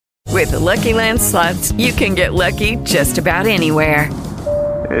With the Lucky Land Slots, you can get lucky just about anywhere.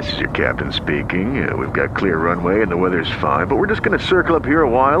 This is your captain speaking. We've got clear runway and the weather's fine, but we're just going to circle up here a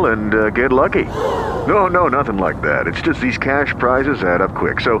while and get lucky. No, nothing like that. It's just these cash prizes add up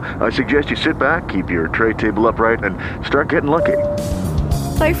quick. So I suggest you sit back, keep your tray table upright, and start getting lucky.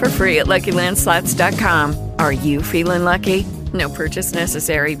 Play for free at LuckyLandSlots.com. Are you feeling lucky? No purchase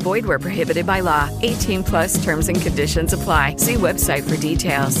necessary. Void where prohibited by law. 18 plus terms and conditions apply. See website for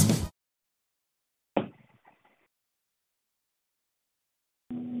details.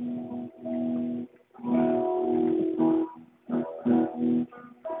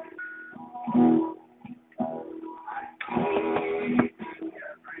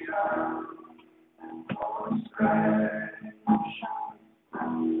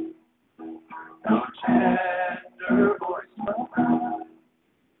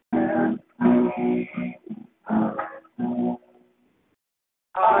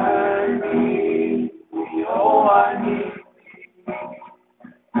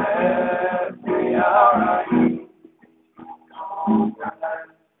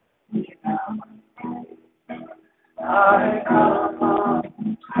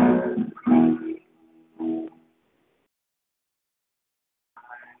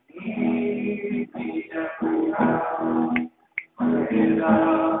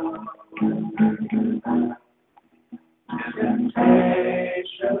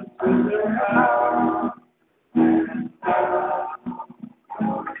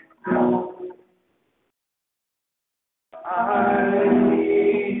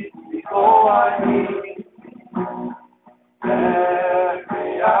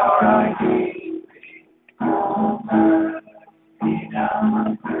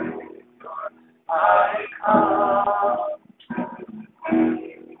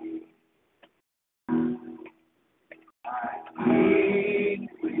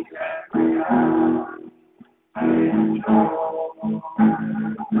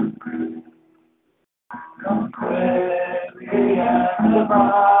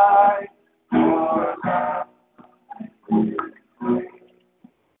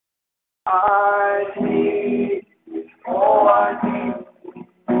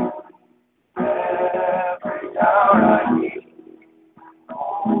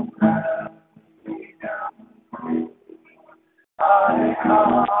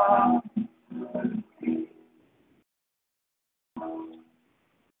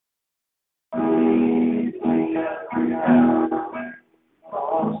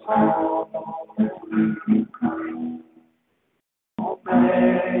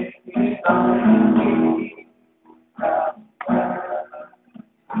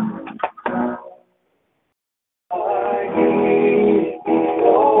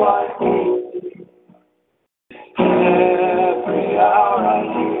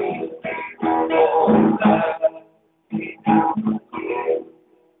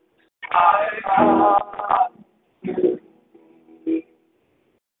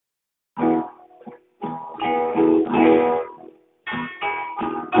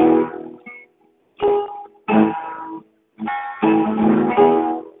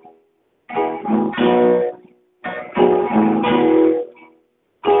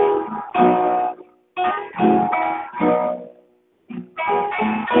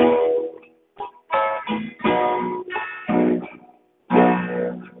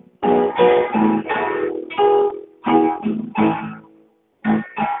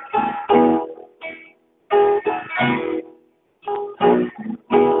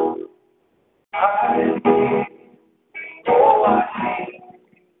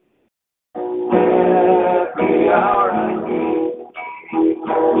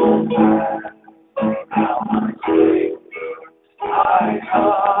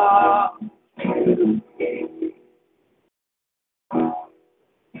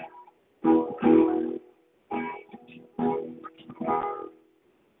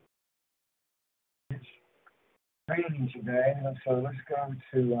 Reading today, so let's go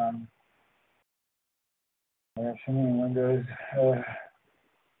to I have so many windows.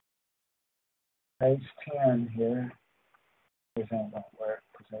 Page 10 here. This ain't gonna work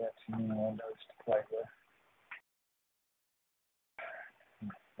because I got too many windows to play with.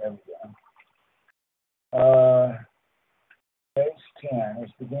 There we go. Page 10.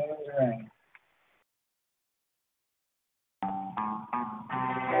 It's beginning to rain.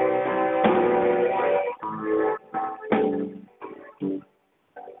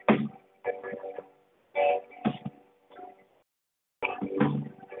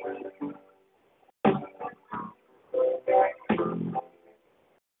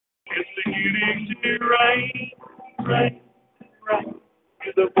 It's beginning to rain, rain, rain.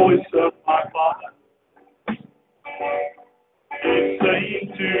 The voice of my Father. He's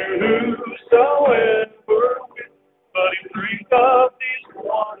saying to whosoever will but he drink of these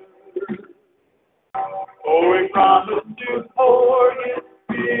waters. Oh, he promised to pour his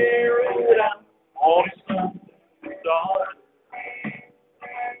Spirit out on his sons and daughters.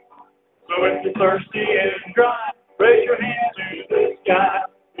 So if you're thirsty and dry, raise your hand to the sky.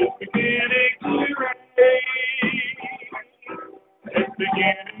 It's beginning to rain. It's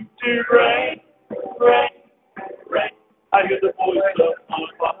beginning to rain, rain, rain. I hear the voice of my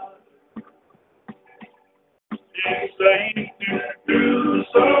Father. He's saying to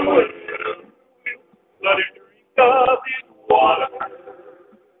whosoever, let him drink of his water.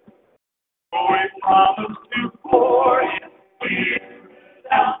 For he promised to pour his Spirit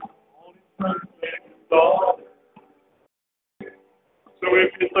out on his sons and daughters. So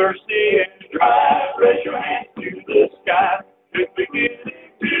if you're thirsty and dry, raise your hands to the sky. It's beginning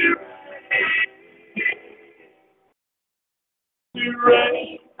to rain. To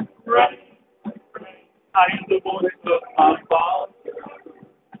rain, rain, rain. I hear the voice of my Father.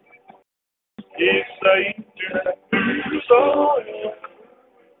 He's saying to whosoever,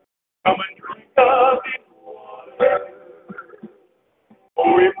 come and drink of his water.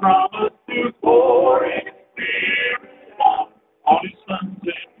 For he promised to pour his Spirit out on his sons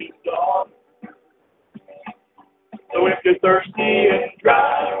and his daughters. So if you're thirsty and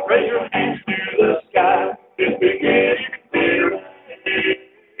dry, raise your hands to the sky. It's beginning to rain.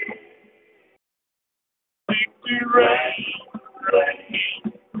 To rain,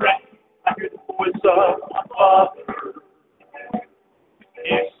 rain, rain. I hear the voice of my Father.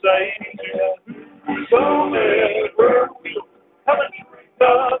 He's saying to whosoever will come and drink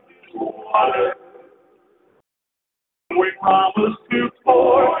of his water. We promise to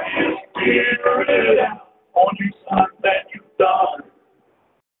pour his Spirit out on you sons and you daughters.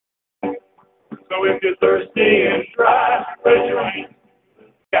 So if you're thirsty and dry, raise your hands to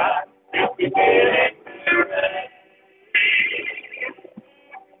the sky. It's beginning to rain.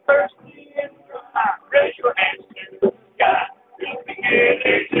 Thirsty and dry, raise your hands to the sky. It's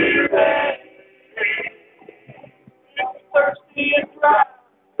beginning to rain. If you're thirsty and dry,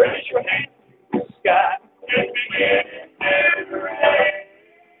 raise your hands to the sky. It's beginning to rain.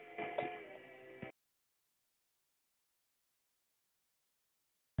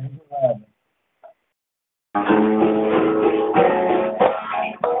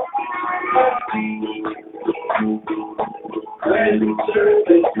 When the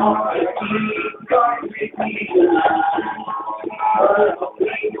surface on the deep, God make me alive. But the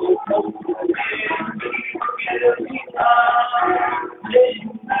flame will come to the end, every time. Let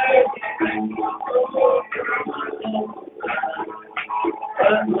you make it bring you over my soul.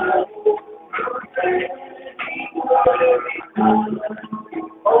 But my Lord, every time.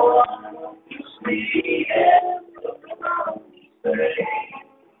 Oh, I want to see it. Say,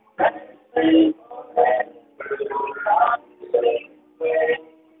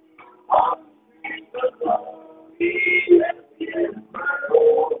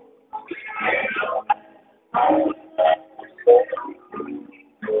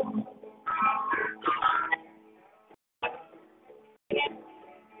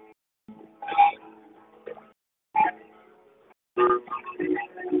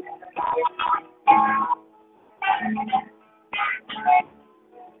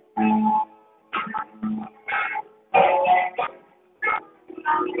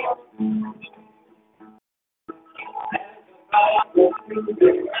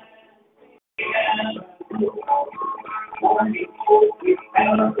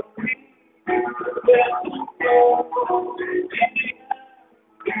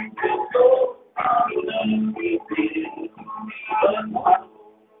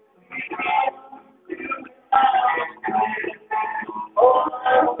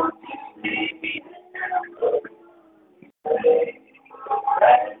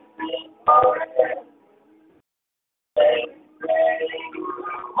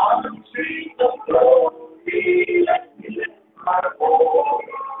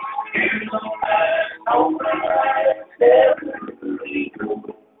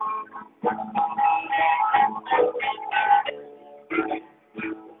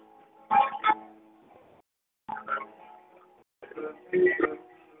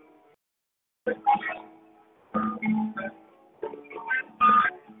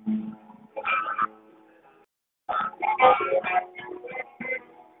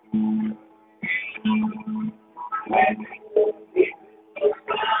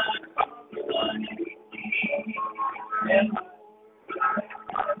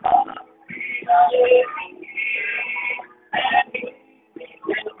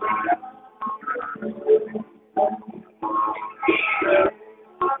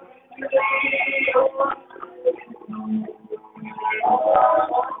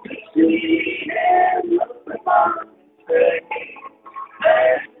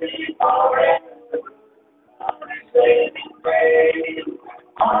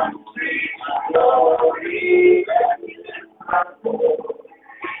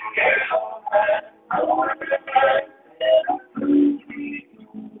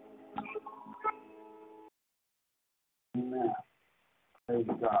 Amen. Praise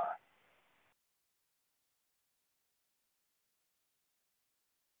God.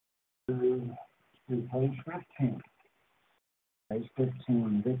 To page 15. Page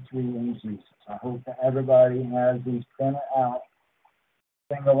 15, Victory in Jesus. I hope that everybody has these printed out.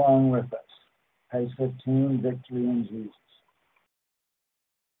 Sing along with us. Page 15, Victory in Jesus.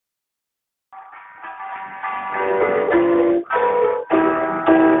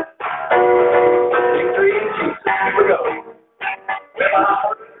 Victory in Jesus. Here we go.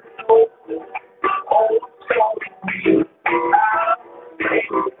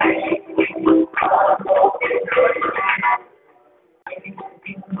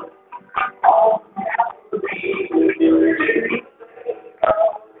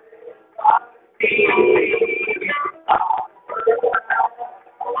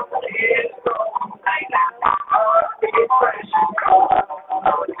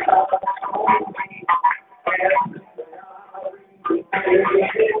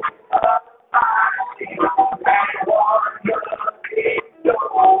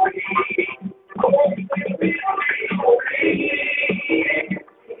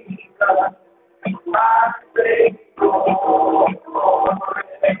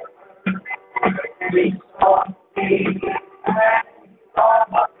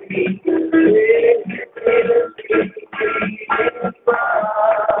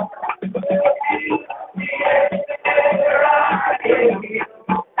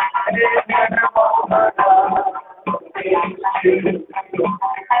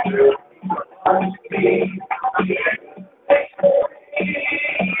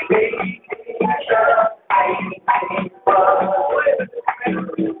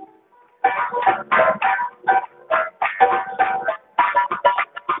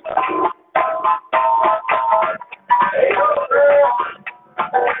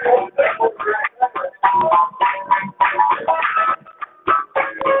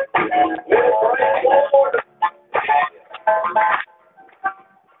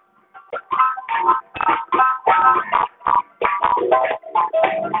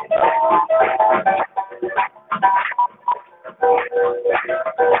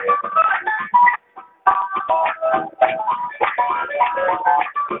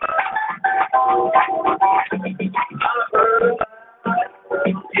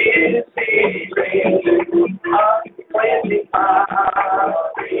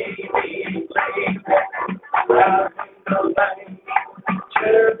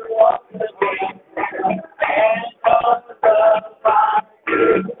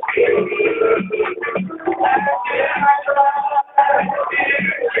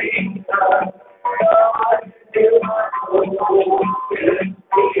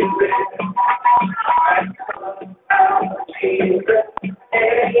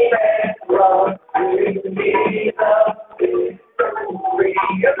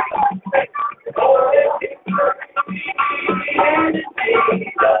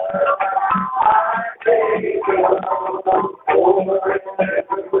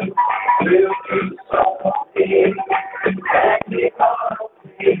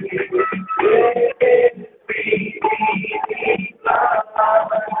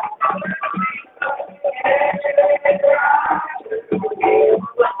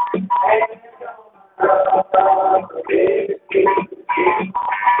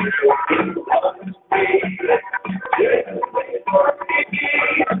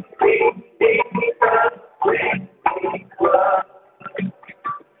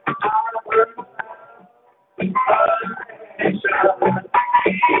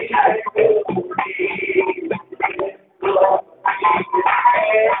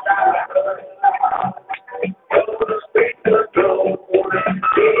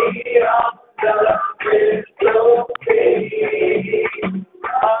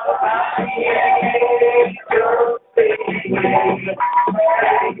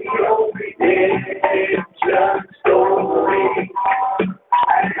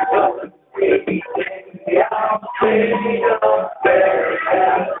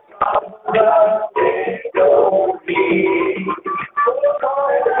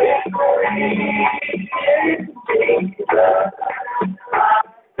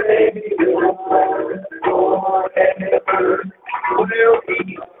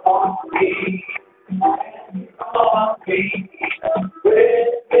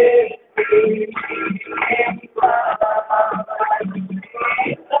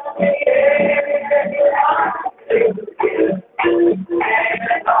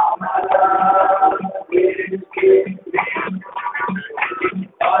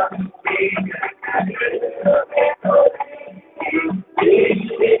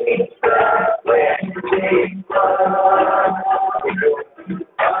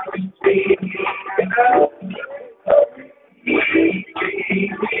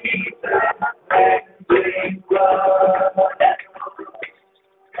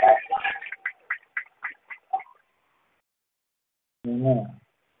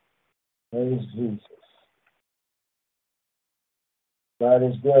 Praise Jesus. God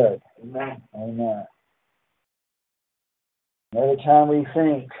is good. Amen. Amen. Every time we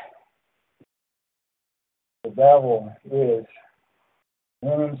think the devil is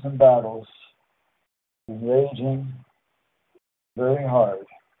winning some battles and raging very hard,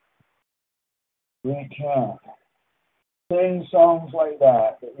 we can sing songs like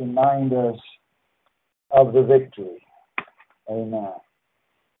that that remind us of the victory. Amen.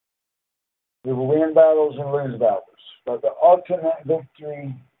 We will win battles and lose battles, but the ultimate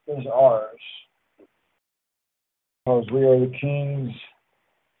victory is ours because we are the kings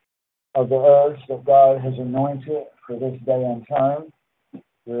of the earth that God has anointed for this day and time.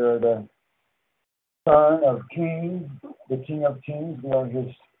 We are the son of King, the King of Kings. We are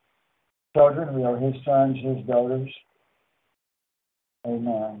His children. We are His sons, His daughters.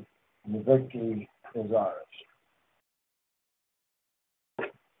 Amen. And the victory is ours.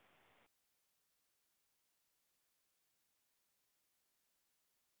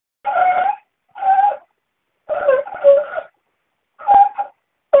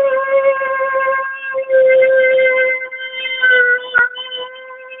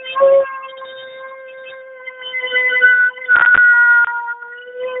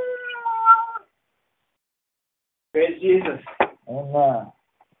 Praise Jesus. Amen.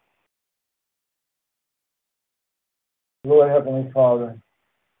 Lord Heavenly Father,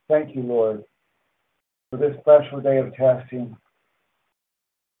 thank you, Lord, for this special day of testing,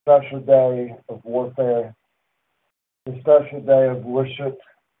 special day of warfare, this special day of worship,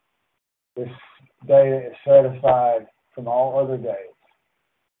 this day that is set aside from all other days.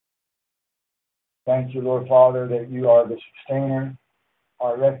 Thank you, Lord Father, that you are the sustainer,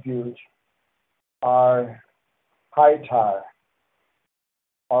 our refuge, our high tower,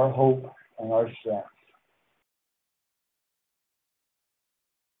 our hope, and our strength.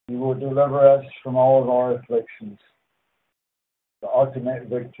 You will deliver us from all of our afflictions. The ultimate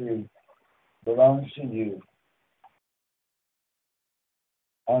victory belongs to you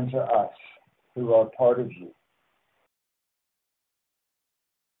and to us who are part of you.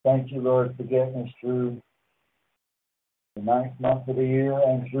 Thank you, Lord, for getting us through the 9th month of the year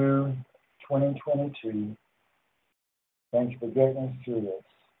and through 2022. Thanks for getting us through this.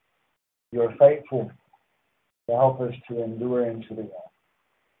 You are faithful to help us to endure into the end.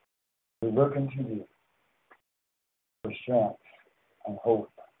 We look into you for strength and hope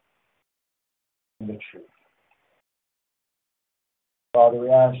in the truth. Father, we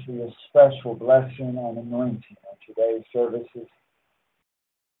ask for your special blessing and anointing on today's services.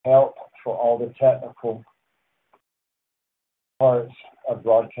 Help for all the technical parts of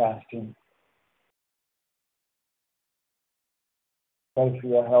broadcasting. Pray for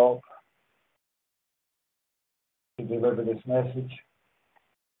your help to deliver this message.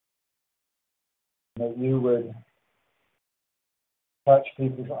 That you would touch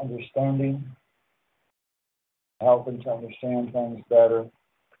people's understanding, help them to understand things better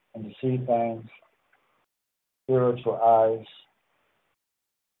and to see things, spiritual eyes,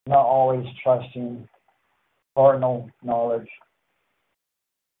 not always trusting carnal knowledge.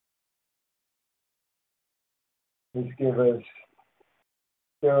 Please give us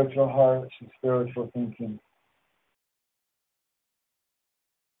spiritual hearts and spiritual thinking.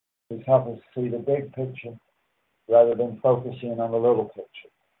 Please help us see the big picture rather than focusing on the little picture.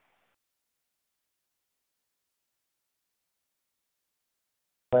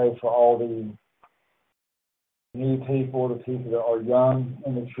 Pray for all the new people, the people that are young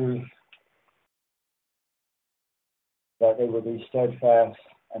in the truth, that they will be steadfast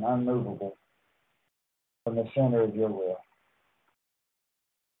and unmovable from the center of your will.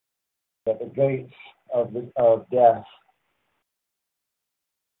 That the gates of death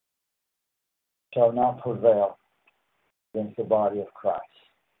shall not prevail against the body of Christ.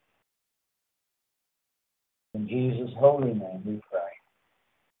 In Jesus' holy name we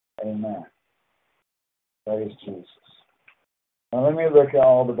pray. Amen. Praise Jesus. Now let me look at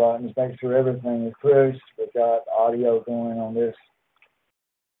all the buttons, make sure everything is pushed. We've got audio going on this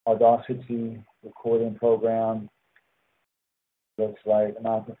Audacity recording program. Looks like the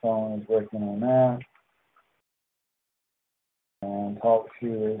microphone is working on that. And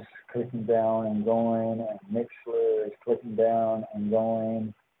TalkShoe is clicking down and going, and Mixler is clicking down and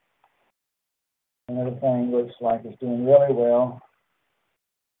going. And everything looks like it's doing really well.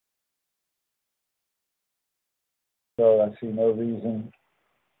 So I see no reason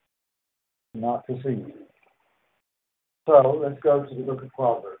not to see you. So let's go to the book of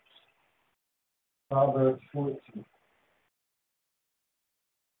Proverbs. Proverbs 14.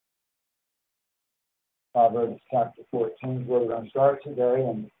 Proverbs chapter 14 is where we're going to start today.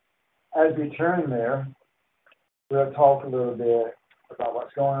 And as we turn there, we'll talk a little bit about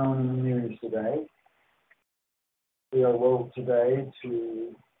what's going on in the news today. We awoke today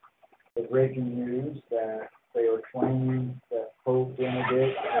to the breaking news that they are claiming that Pope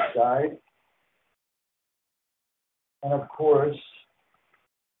Benedict has died. And of course,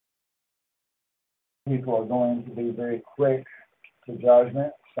 people are going to be very quick to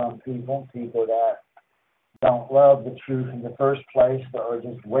judgment. Some people that don't love the truth in the first place, but are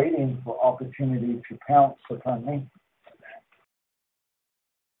just waiting for opportunity to pounce upon me.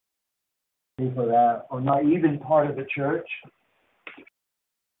 People that are not even part of the church.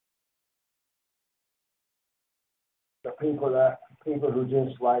 The people who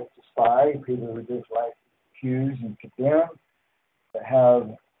just like to spy, people who just like to accuse and condemn, that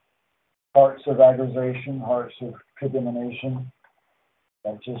have hearts of aggravation, hearts of condemnation,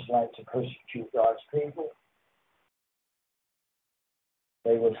 that just like to persecute God's people.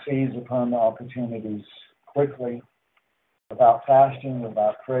 They will seize upon the opportunities quickly, without fasting,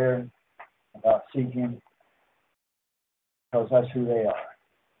 without prayer, without seeking, because that's who they are.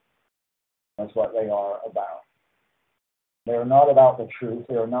 That's what they are about. They are not about the truth.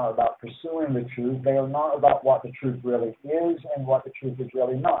 They are not about pursuing the truth. They are not about what the truth really is and what the truth is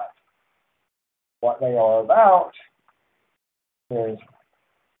really not. What they are about is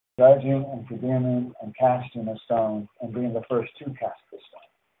judging and condemning and casting a stone and being the first to cast the stone.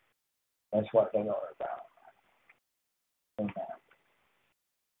 That's what they are about. Amen.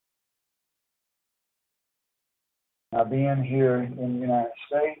 Now, being here in the United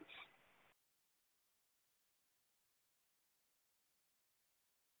States,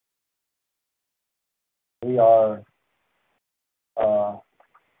 we are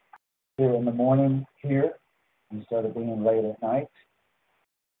here in the morning here instead of being late at night.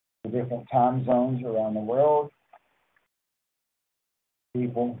 The different time zones around the world.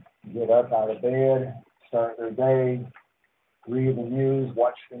 People get up out of bed, start their day, read the news,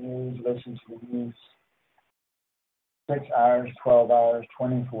 watch the news, listen to the news. 6 hours, 12 hours,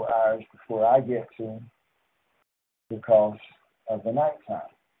 24 hours before I get to, because of the nighttime.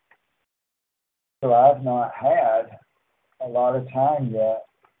 So I've not had a lot of time yet,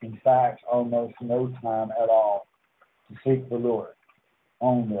 in fact, almost no time at all, to seek the Lord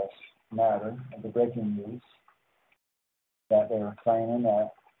on this matter of the breaking news that they are claiming that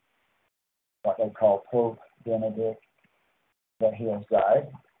what they call Pope Benedict, that he has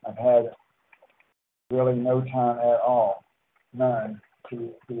died. I've had really no time at all, none,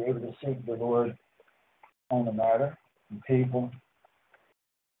 to be able to seek the Lord on the matter, and people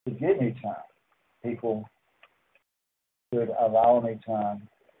to give me time. People should allow me time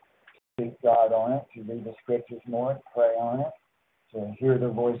to seek God on it, to read the scriptures more, to pray on it, to hear the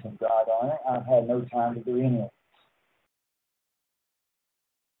voice of God on it. I've had no time to do any of it.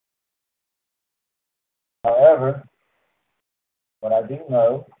 However, what I do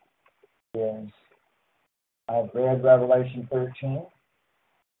know is I have read Revelation 13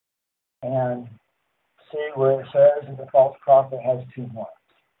 and see where it says that the false prophet has 2 horns.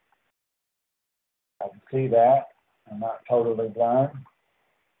 I can see that. I'm not totally blind.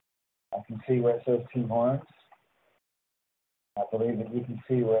 I can see where it says 2 horns. I believe that you can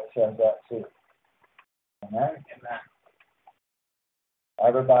see where it says that too. Amen? Amen.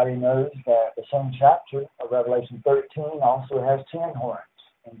 Everybody knows that the same chapter of Revelation 13 also has 10 horns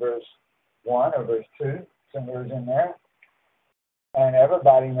in verse 1 or verse 2, somewhere in there. And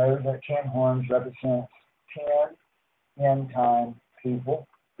everybody knows that 10 horns represents 10 end-time people,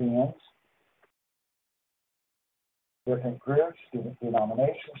 beings, different groups, different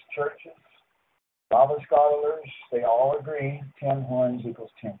denominations, churches, Bible scholars, they all agree 10 horns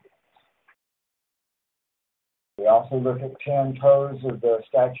equals 10 beings. We also look at 10 toes of the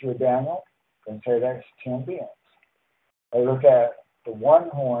statue of Daniel and say that's 10 beings. They look at the 1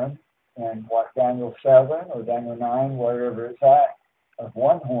 horn in Daniel 7 or Daniel 9, wherever it's at, of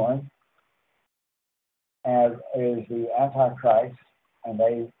 1 horn, as is the Antichrist, and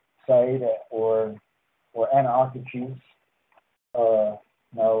they say that, or Antiochus,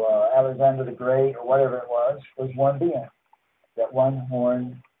 Alexander the Great, or whatever it was 1 being. That 1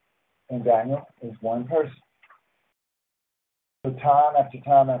 horn in Daniel is 1 person. So time after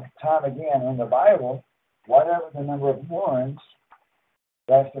time after time again in the Bible, whatever the number of horns,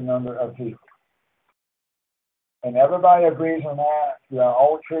 that's the number of people. And everybody agrees on that.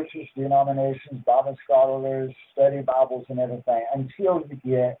 All churches, denominations, Bible scholars, study Bibles and everything, until you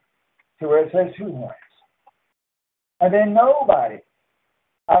get to where it says 2 horns. And then nobody,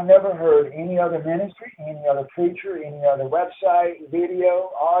 I've never heard any other ministry, any other preacher, any other website,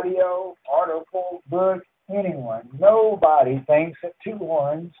 video, audio, article, book, anyone, nobody thinks that 2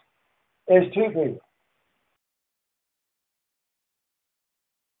 horns is 2 people.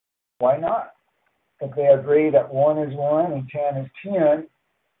 Why not? If they agree that 1 is 1 and 10 is 10,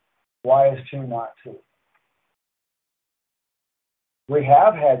 why is 2 not 2? We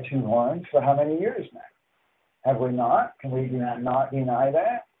have had 2 horns for how many years now? Have we not? Can we not deny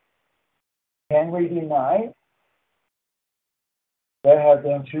that? Can we deny there have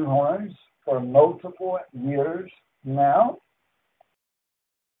been 2 horns for multiple years now?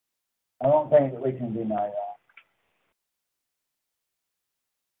 I don't think that we can deny that.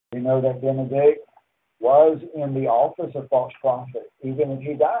 We know that Benedict was in the office of false prophet, even as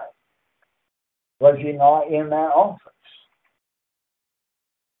he died. Was he not in that office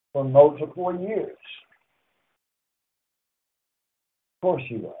for multiple years? Of course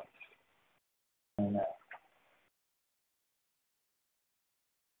he was. Amen.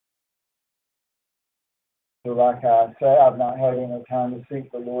 So like I say, I've not had any time to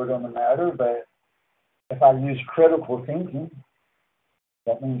seek the Lord on the matter, but if I use critical thinking,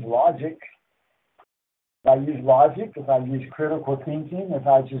 that means logic. If I use logic, if I use critical thinking, if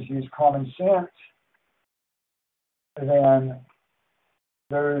I just use common sense, then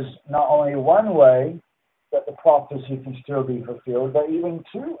there's not only one way that the prophecy can still be fulfilled, but even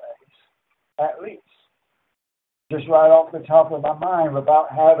 2 ways, at least. Just right off the top of my mind, without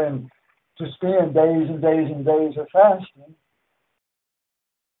having to spend days and days and days of fasting,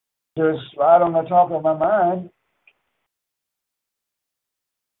 just right on the top of my mind,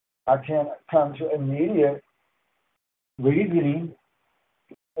 I can come to immediate reasoning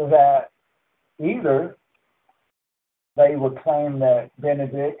that either they would claim that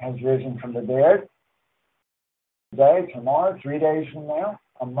Benedict has risen from the dead today, tomorrow, 3 days from now,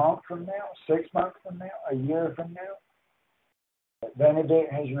 a month from now, 6 months from now, a year from now, that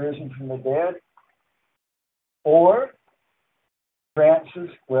Benedict has risen from the dead, or Francis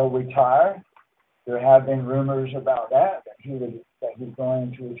will retire. There have been rumors about that he's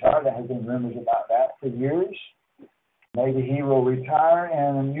going to retire. There have been rumors about that for years. Maybe he will retire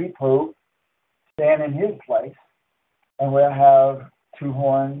and a new pope stand in his place, and we'll have 2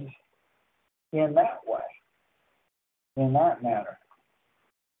 horns in that way, in that manner.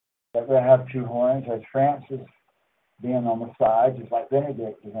 That we'll have 2 horns, as Francis being on the side, just like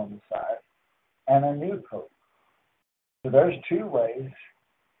Benedict is on the side, and a new pope. So there's 2 ways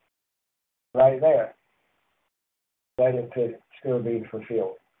right there that it could still be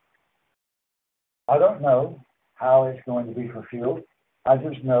fulfilled. I don't know how it's going to be fulfilled. I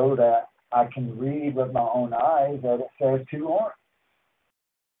just know that I can read with my own eyes that it says 2 horns.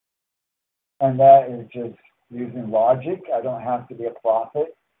 And that is just using logic. I don't have to be a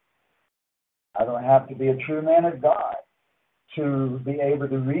prophet. I don't have to be a true man of God to be able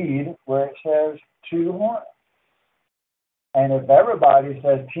to read where it says 2 horns. And if everybody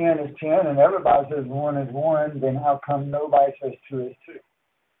says 10 is 10 and everybody says 1 is 1, then how come nobody says 2 is 2?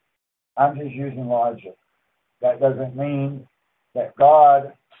 I'm just using logic. That doesn't mean that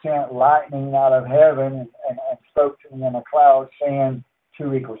God sent lightning out of heaven and spoke to me in a cloud saying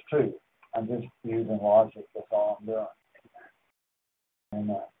 2 equals 2. I'm just using logic. That's all I'm doing.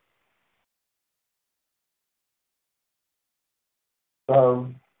 Amen. So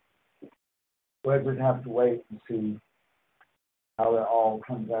we'll just have to wait and see how it all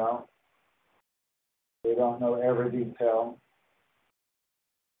comes out. We don't know every detail.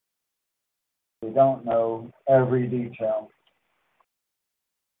 We don't know every detail.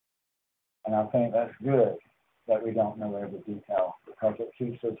 And I think that's good that we don't know every detail, because it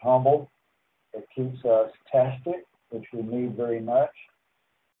keeps us humble. It keeps us tested, which we need very much.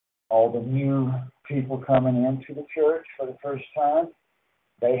 All the new people coming into the church for the first time,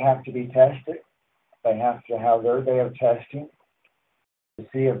 they have to be tested. They have to have their day of testing to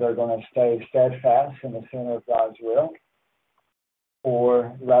see if they're going to stay steadfast in the center of God's will,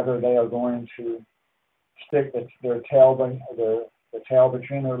 or rather they are going to stick their tail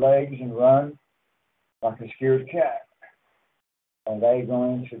between their legs and run like a scared cat. Are they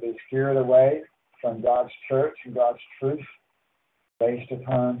going to be scared away from God's church and God's truth based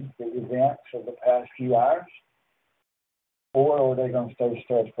upon the events of the past few hours? Or are they going to stay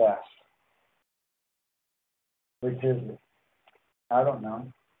steadfast? Which is it? I don't know.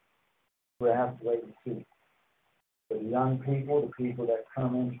 We'll have to wait and see. The young people, the people that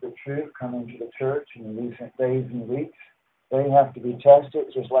come into the truth, come into the church in the recent days and weeks, they have to be tested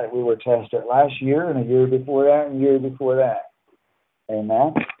just like we were tested last year and a year before that and a year before that.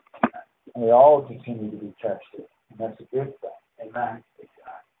 Amen? And we all continue to be tested. And that's a good thing. Amen?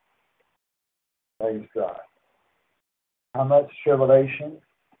 Praise God. How much tribulation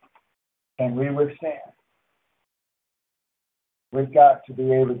can we withstand? We've got to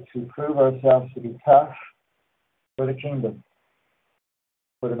be able to prove ourselves to be tough for the kingdom,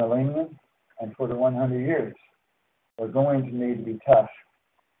 for the millennium, and for the 100 years. We're going to need to be tough,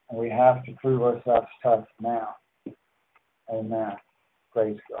 and we have to prove ourselves tough now. Amen.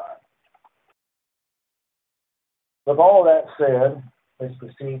 Praise God. With all that said, let's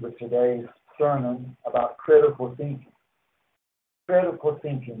proceed with today's sermon about critical thinking. Critical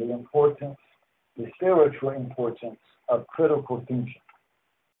thinking, the importance, the spiritual importance of critical thinking.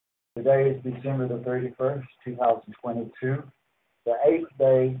 Today is December the 31st, 2022, the 8th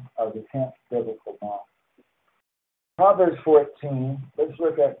day of the 10th biblical month. Proverbs 14, let's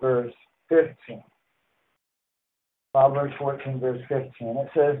look at verse 15. Proverbs 14, verse 15. It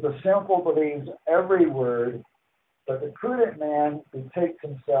says, the simple believes every word, but the prudent man betakes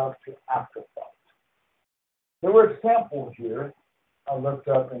himself to afterthought. The word simple here, I looked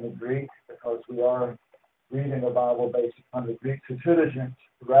up in the Greek because we are reading the Bible based on the Greek Septuagint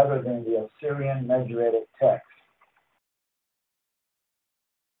rather than the Assyrian Masoretic text.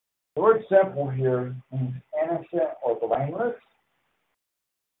 The word simple here means innocent or blameless.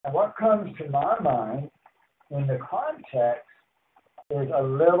 And what comes to my mind in the context is a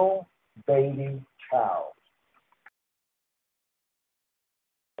little baby child.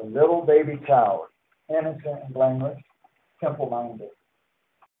 A little baby child, innocent and blameless, simple-minded.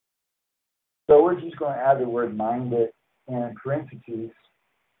 So we're just going to add the word minded in parentheses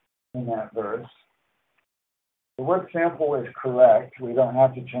in that verse. The word simple is correct. We don't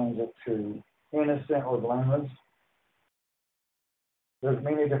have to change it to innocent or blameless. There's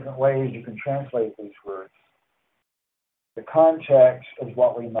many different ways you can translate these words. The context is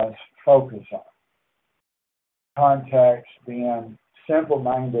what we must focus on. Context being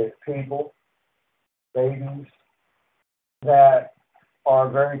simple-minded people, babies, that are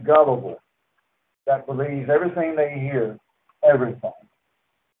very gullible, that believe everything they hear, everything.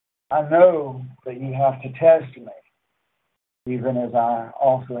 I know that you have to test me, even as I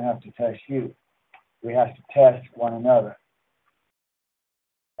also have to test you. We have to test one another.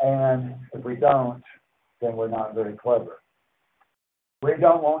 And if we don't, then we're not very clever. We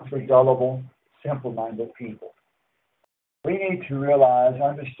don't want to be gullible, simple-minded people. We need to realize,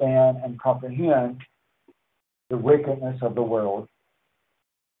 understand, and comprehend the wickedness of the world,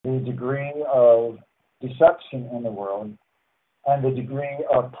 the degree of deception in the world, and the degree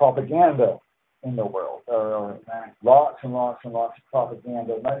of propaganda in the world. There are lots and lots and lots of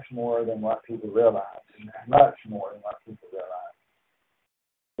propaganda, much more than what people realize. Much more than what people realize.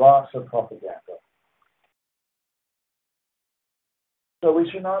 Lots of propaganda. So we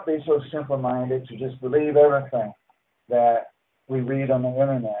should not be so simple-minded to just believe everything that we read on the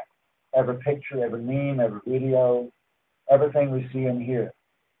internet. Every picture, every meme, every video, everything we see and hear.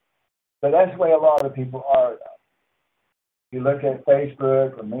 But that's the way a lot of people are, though. You look at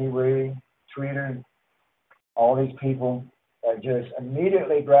Facebook or MeWe, Twitter, all these people that just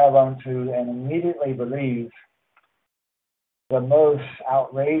immediately grab onto and immediately believe the most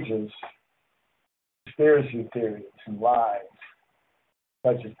outrageous conspiracy theories and lies,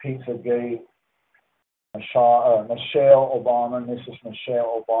 such as Pizzagate, Michelle Obama, Mrs.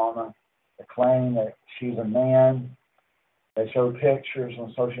 Michelle Obama, the claim that she's a man. They show pictures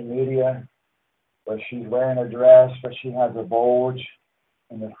on social media where she's wearing a dress, but she has a bulge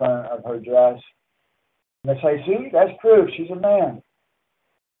in the front of her dress. And they say, see, that's proof she's a man.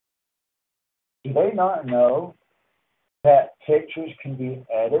 Do they not know that pictures can be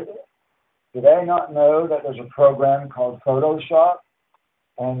edited? Do they not know that there's a program called Photoshop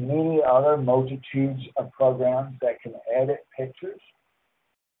and many other multitudes of programs that can edit pictures?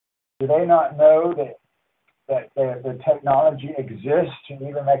 Do they not know that the technology exists to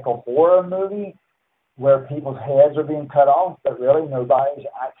even make a horror movie where people's heads are being cut off, but really nobody's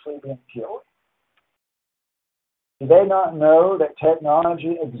actually being killed? Do they not know that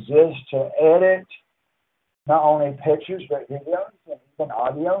technology exists to edit not only pictures, but videos and even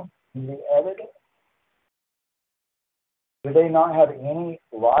audio can be edited? Do they not have any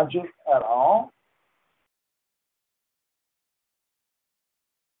logic at all?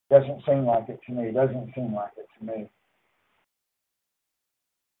 Doesn't seem like it to me. Doesn't seem like it to me.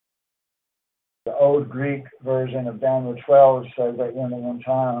 The old Greek version of Daniel 12 says that in the end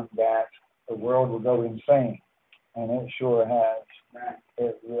time that the world will go insane. And it sure has.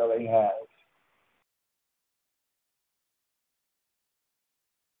 It really has.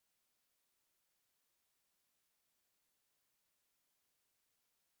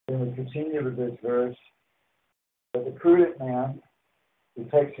 Then we continue with this verse. But the prudent man, he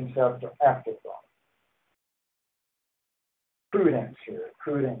takes himself to afterthought. Prudence here,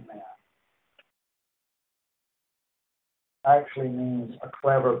 prudent man. actually means a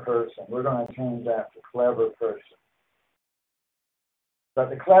clever person. We're going to change that to clever person. But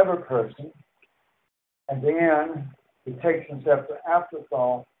the clever person, and then he takes himself to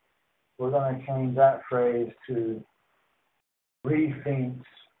afterthought, we're going to change that phrase to rethinks,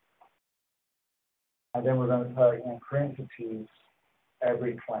 and then we're going to put in parentheses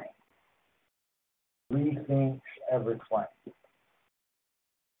every claim. Rethinks every claim.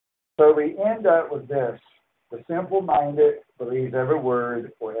 So we end up with this. The simple-minded believes every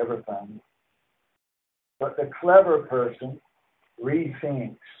word or everything, but the clever person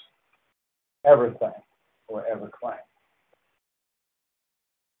rethinks everything or every claim.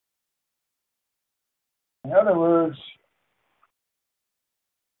 In other words,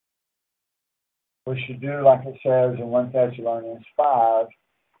 we should do like it says in 1 Thessalonians 5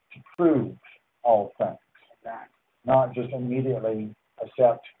 to prove all things, not just immediately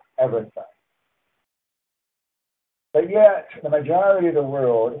accept everything. But yet, the majority of the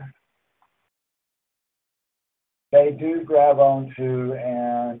world, they do grab onto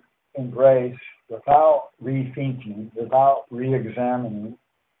and embrace without rethinking, without re-examining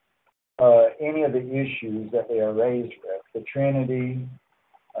any of the issues that they are raised with. The Trinity,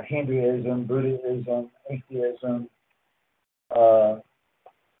 Hinduism, Buddhism, atheism,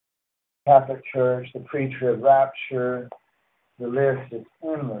 Catholic Church, the pre-trib rapture, the list is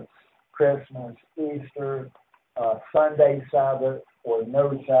endless. Christmas, Easter, Sunday Sabbath or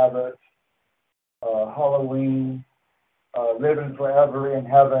no Sabbath, Halloween, living forever in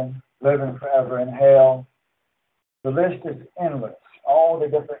heaven, living forever in hell. The list is endless. All the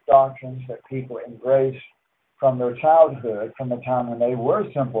different doctrines that people embrace from their childhood, from the time when they were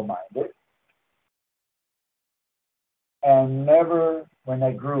simple-minded, and never, when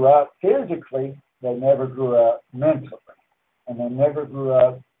they grew up physically, they never grew up mentally, and they never grew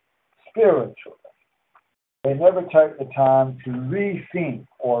up spiritually. They never took the time to rethink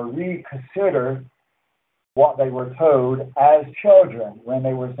or reconsider what they were told as children when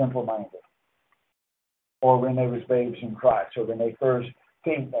they were simple-minded, or when they was babes in Christ, or when they first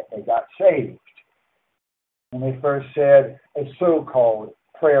think that they got saved, when they first said a so-called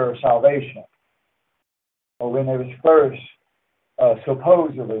prayer of salvation, or when they was first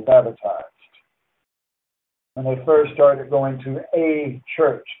supposedly baptized, when they first started going to a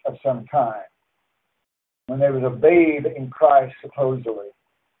church of some kind, when there was a babe in Christ supposedly.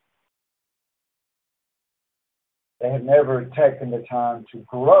 They had never taken the time to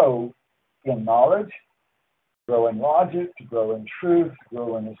grow in knowledge, grow in logic, to grow in truth, to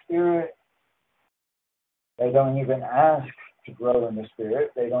grow in the Spirit. They don't even ask to grow in the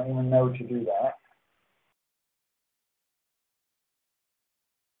Spirit. They don't even know to do that.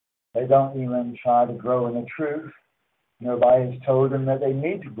 They don't even try to grow in the truth. Nobody has told them that they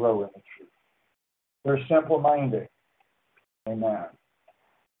need to grow in the truth. They're simple-minded. Amen.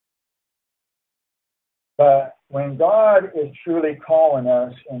 But when God is truly calling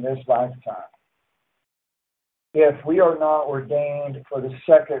us in this lifetime, if we are not ordained for the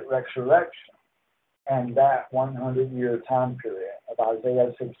second resurrection and that 100-year time period of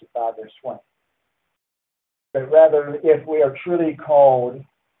Isaiah 65, verse 20, but rather if we are truly called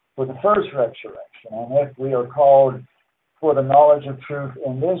for the first resurrection, and if we are called for the knowledge of truth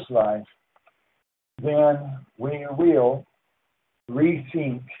in this life, then we will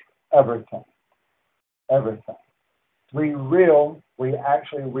rethink everything. Everything. We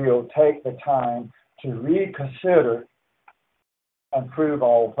actually will take the time to reconsider and prove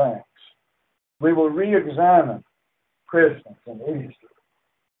all things. We will re-examine Christmas and Easter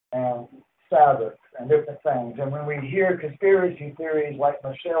and Sabbath and different things. And when we hear conspiracy theories like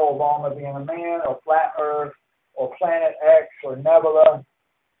Michelle Obama being a man, or flat earth, or planet X, or nebula,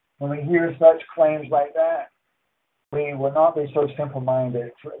 when we hear such claims like that, we will not be so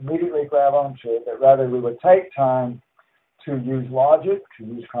simple-minded to immediately grab onto it, but rather we would take time to use logic, to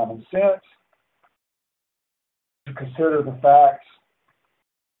use common sense, to consider the facts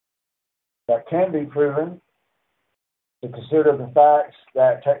that can be proven, to consider the facts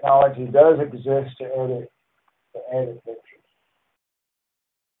that technology does exist to edit pictures.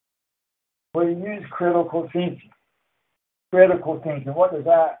 We use critical thinking. Critical thinking, what does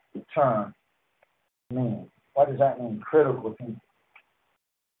that term mean? What does that mean, critical thinking?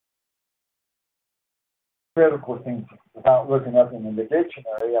 Critical thinking. Without looking up in the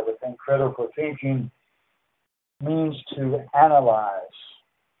dictionary, I would think critical thinking means to analyze,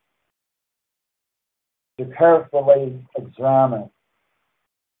 to carefully examine,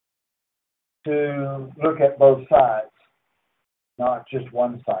 to look at both sides, not just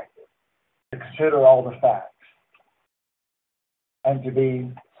one-sided, to consider all the facts, and to be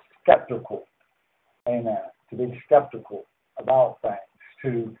skeptical. Amen. To be skeptical about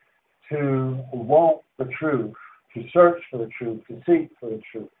things, to want the truth, to search for the truth, to seek for the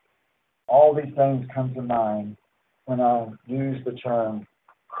truth. All these things come to mind when I use the term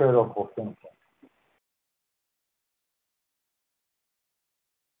critical thinking.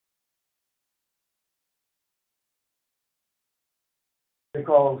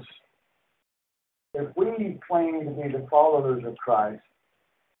 Because if we claim to be the followers of Christ,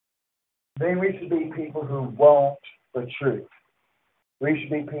 then we should be people who want the truth. We should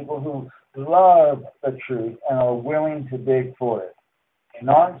be people who love the truth and are willing to dig for it. And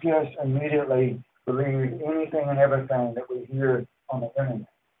not just immediately believe anything and everything that we hear on the internet.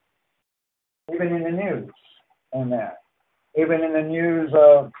 Even in the news and that. Even in the news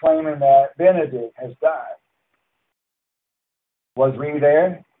of claiming that Benedict has died. Was we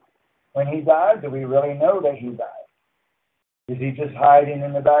there when he died? Do we really know that he died? Is he just hiding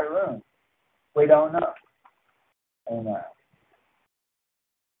in the back room? We don't know. Amen.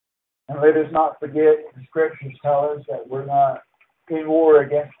 And let us not forget, the scriptures tell us that we're not in war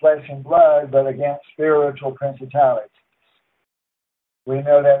against flesh and blood, but against spiritual principalities. We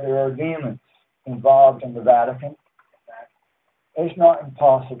know that there are demons involved in the Vatican. It's not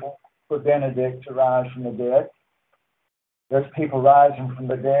impossible for Benedict to rise from the dead. There's people rising from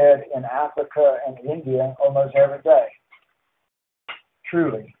the dead in Africa and India almost every day.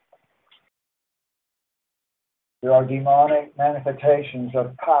 Truly. There are demonic manifestations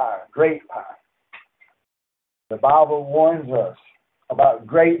of power, great power. The Bible warns us about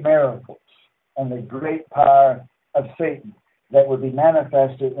great miracles and the great power of Satan that would be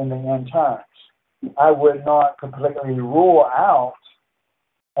manifested in the end times. I would not completely rule out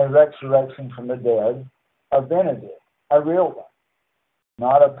a resurrection from the dead of Benedict. A real one,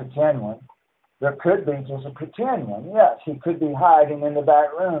 not a pretend one. There could be just a pretend one, yes. He could be hiding in the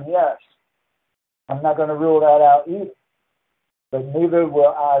back room, yes. I'm not going to rule that out either. But neither will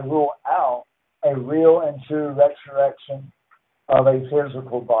I rule out a real and true resurrection of a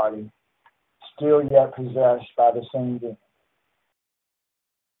physical body, still yet possessed by the same demon.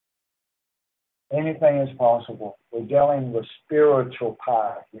 Anything is possible. We're dealing with spiritual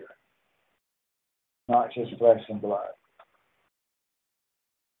power here, not just flesh and blood.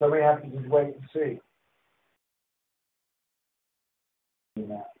 So we have to just wait and see.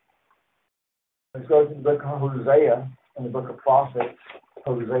 Amen. Let's go to the book of Hosea, in the book of prophets,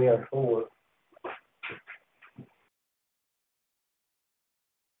 Hosea 4.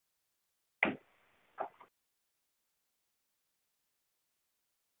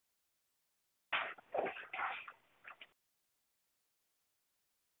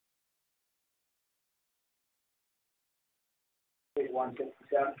 Page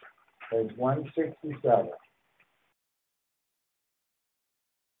 167. Page 167.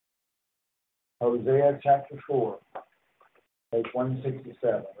 Hosea chapter 4, page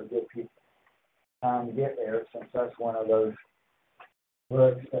 167. We'll give people time to get there, since that's one of those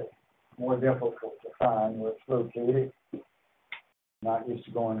books that's more difficult to find where it's located. Not used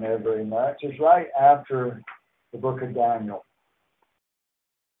to going there very much. It's right after the book of Daniel.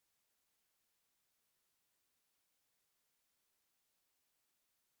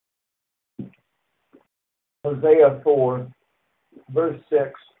 Hosea 4, verse 6.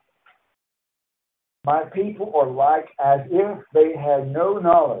 My people are like as if they had no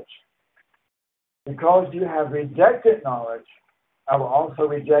knowledge. Because you have rejected knowledge, I will also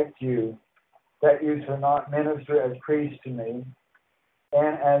reject you, that you shall not minister as priests to me.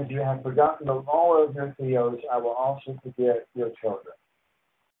 And as you have forgotten the law of your theos, I will also forget your children.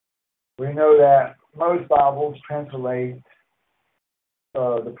 We know that most Bibles translate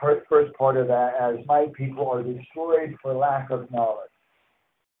the first part of that as my people are destroyed for lack of knowledge.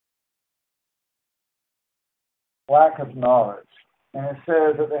 Lack of knowledge. And it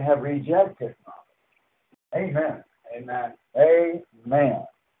says that they have rejected knowledge. Amen. Amen. Amen.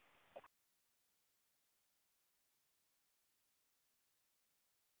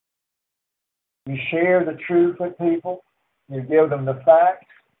 You share the truth with people. You give them the facts.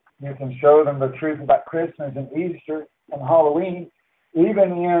 You can show them the truth about Christmas and Easter and Halloween,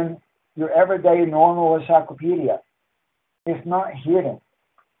 even in your everyday normal encyclopedia. It's not hidden.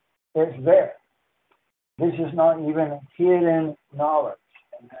 It's there. This is not even hidden knowledge.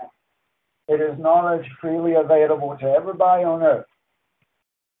 It is knowledge freely available to everybody on earth.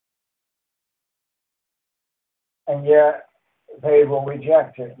 And yet, they will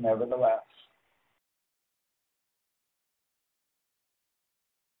reject it nevertheless.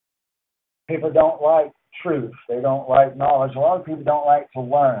 People don't like truth. They don't like knowledge. A lot of people don't like to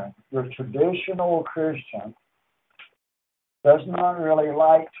learn. Your traditional Christian does not really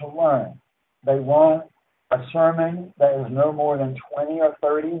like to learn. They want a sermon that is no more than 20 or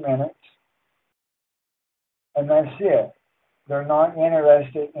 30 minutes, and that's it. They're not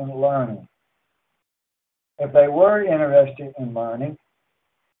interested in learning. If they were interested in learning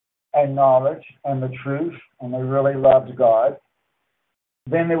and knowledge and the truth, and they really loved God,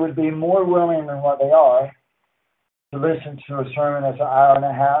 then they would be more willing than what they are to listen to a sermon that's an hour and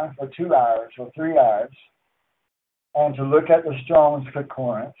a half or 2 hours or 3 hours, and to look at the Strong's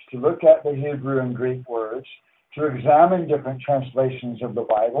Concordance, to look at the Hebrew and Greek words, to examine different translations of the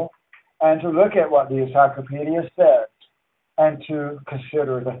Bible, and to look at what the Encyclopedia says, and to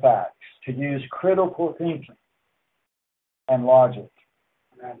consider the facts, to use critical thinking and logic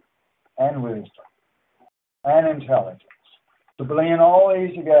and wisdom and intelligence, to blend all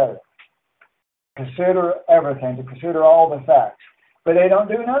these together, consider everything, to consider all the facts. But they don't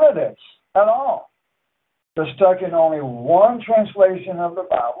do none of this at all. They're stuck in only one translation of the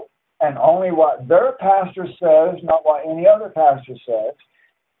Bible, and only what their pastor says, not what any other pastor says,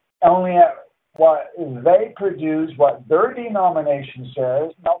 only at what they produce, what their denomination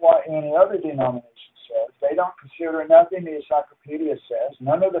says, not what any other denomination says. They don't consider nothing the Encyclopedia says,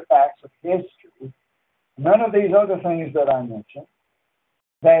 none of the facts of history, none of these other things that I mentioned.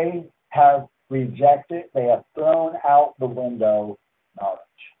 They have rejected, they have thrown out the window knowledge.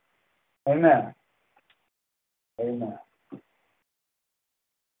 Amen. Amen.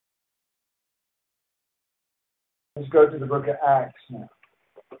 Let's go to the book of Acts now.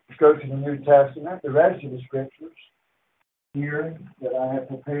 Let's go to the New Testament. The rest of the scriptures here that I have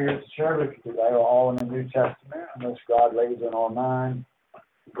prepared to share with you today are all in the New Testament, unless God lays it on mine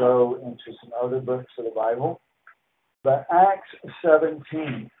to go into some other books of the Bible. But Acts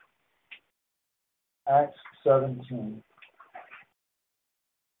 17. Acts 17.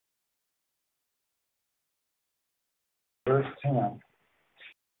 Verse 10.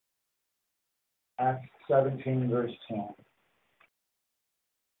 Acts 17, verse 10.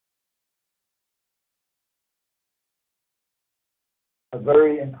 A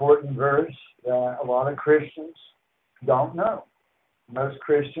very important verse that a lot of Christians don't know. Most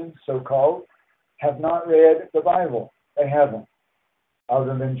Christians, so-called, have not read the Bible. They haven't.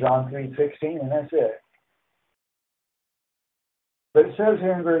 Other than John 3:16, and that's it. But it says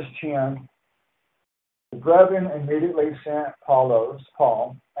here in verse 10, the brethren immediately sent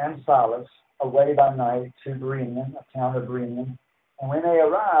Paul and Silas away by night to Berean, a town of Berean. And when they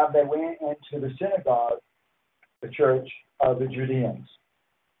arrived, they went into the synagogue, the church of the Judeans.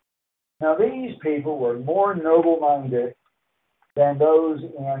 Now these people were more noble-minded than those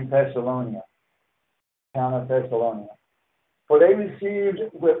in Thessalonica, town of Thessalonica. For they received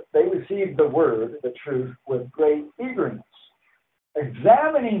the word, the truth, with great eagerness,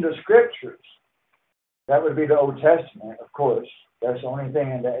 examining the scriptures. That would be the Old Testament, of course. That's the only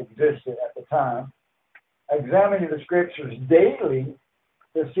thing that existed at the time. Examining the scriptures daily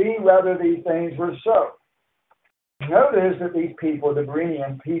to see whether these things were so. Notice that these people, the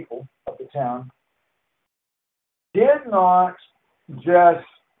Berean people of the town, did not just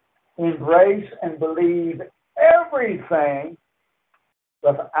embrace and believe everything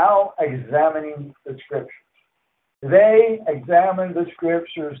without examining the scriptures. They examined the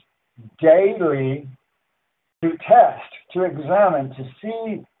scriptures daily to test, to examine, to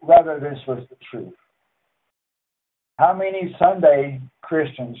see whether this was the truth. How many Sunday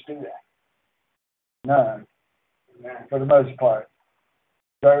Christians do that? None. For the most part.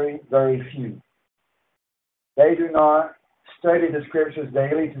 Very, very few. They do not study the scriptures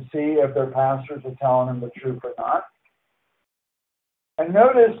daily to see if their pastors are telling them the truth or not. And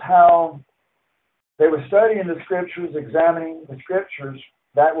notice how they were studying the scriptures, examining the scriptures.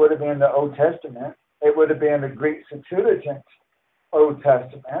 That would have been the Old Testament. It would have been the Greek Septuagint Old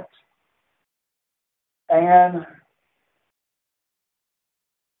Testament. And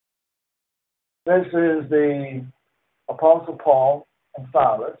this is the Apostle Paul and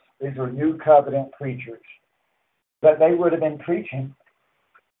Silas. These were New Covenant preachers. But they would have been preaching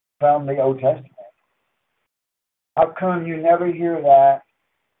from the Old Testament. How come you never hear that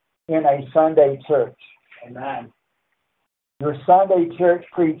in a Sunday church? Amen. Your Sunday church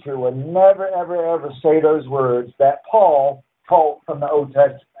preacher would never, ever, ever say those words that Paul taught from the Old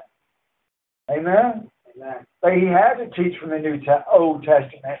Testament. Amen? Amen. But he had to teach from the Old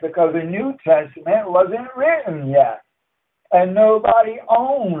Testament because the New Testament wasn't written yet. And nobody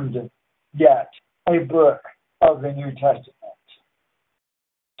owned yet a book of the New Testament.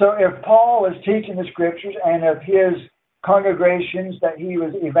 So if Paul was teaching the scriptures and if his congregations that he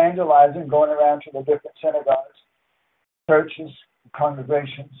was evangelizing, going around to the different synagogues, churches,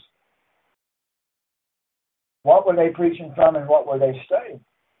 congregations, what were they preaching from and what were they studying?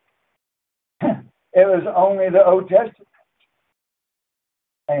 It was only the Old Testament.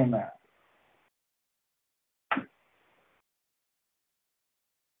 Amen.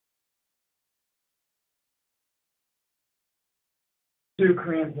 2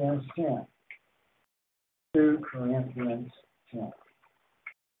 Corinthians 10. 2 Corinthians 10.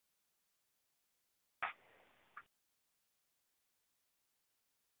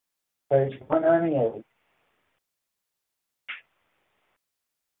 Page 198.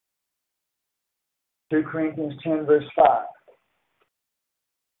 2 Corinthians 10, verse 5.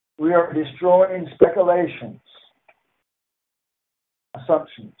 We are destroying speculations,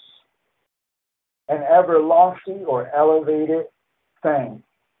 assumptions, and every lofty or elevated thing,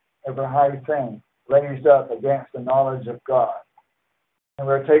 every high thing raised up against the knowledge of God. And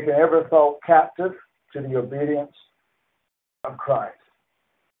we're taking every thought captive to the obedience of Christ.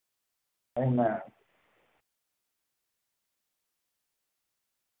 Amen.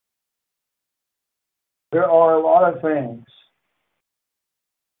 There are a lot of things,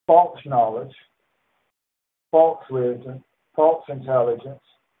 false knowledge, false wisdom, false intelligence,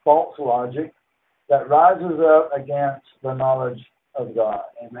 false logic, that rises up against the knowledge of God.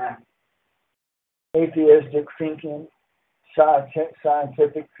 Amen. Atheistic thinking,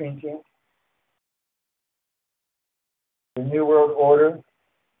 scientific thinking, the New World Order,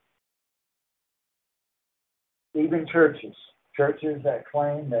 even churches that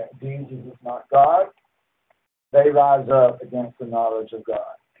claim that Jesus is not God, they rise up against the knowledge of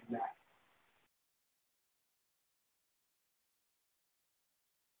God. Amen.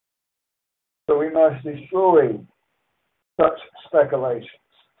 So we must destroy such speculations,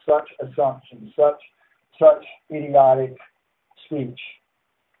 such assumptions, such idiotic speech.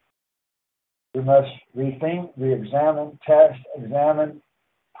 We must rethink, re-examine, test, examine,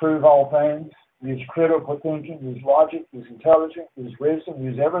 prove all things, use critical thinking, use logic, use intelligence, use wisdom,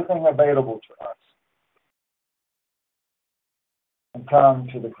 use everything available to us, and come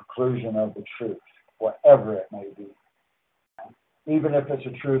to the conclusion of the truth, whatever it may be. Even if it's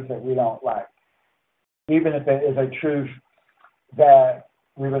a truth that we don't like. Even if it is a truth that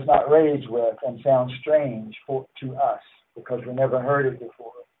we was not raised with and sounds strange to us because we never heard it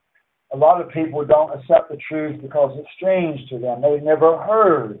before. A lot of people don't accept the truth because it's strange to them. They've never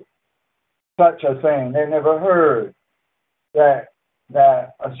heard such a thing. They've never heard that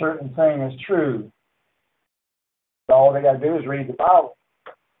a certain thing is true. So all they got to do is read the Bible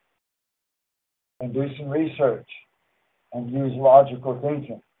and do some research and use logical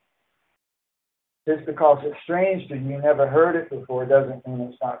thinking. Just because it's strange to you, never heard it before, doesn't mean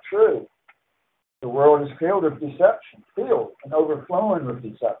it's not true. The world is filled with deception, filled and overflowing with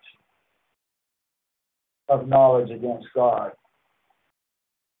deception of knowledge against God.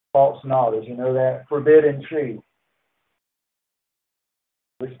 False knowledge, you know that forbidden tree,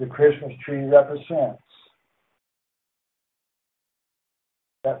 which the Christmas tree represents.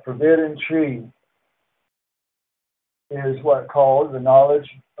 That forbidden tree is what called the knowledge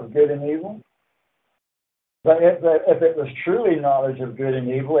of good and evil. But if it was truly knowledge of good and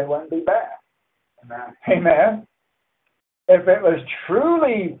evil, it wouldn't be bad. Amen. Amen. If it was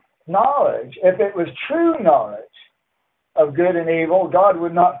truly knowledge, if it was true knowledge of good and evil, God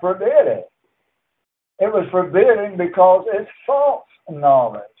would not forbid it. It was forbidden because it's false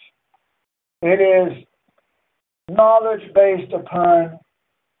knowledge. It is knowledge based upon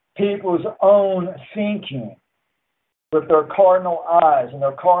people's own thinking with their carnal eyes and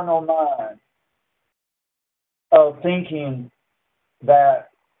their carnal mind of thinking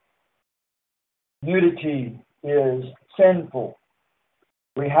that nudity is sinful.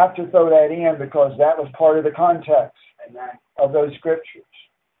 We have to throw that in because that was part of the context of those scriptures.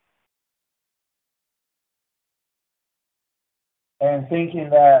 And thinking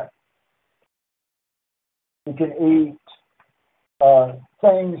that you can eat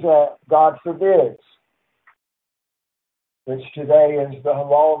things that God forbids, which today is the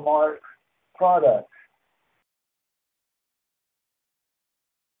halal mark product.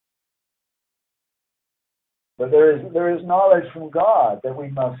 But there is knowledge from God that we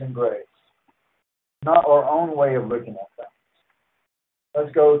must embrace, not our own way of looking at things.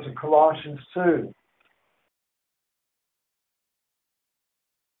 Let's go to Colossians 2.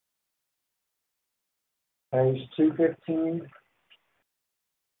 Page 215.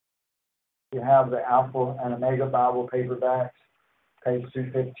 You have the Alpha and Omega Bible paperbacks. Page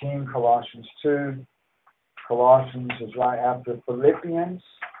 215, Colossians 2. Colossians is right after Philippians,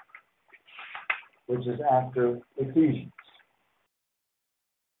 which is after Ephesians.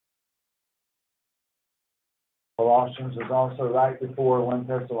 Colossians is also right before 1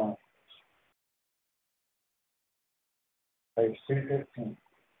 Thessalonians. Page 215.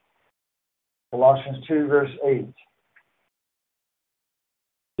 Colossians 2, verse 8.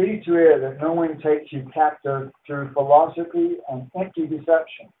 See to it that no one takes you captive through philosophy and empty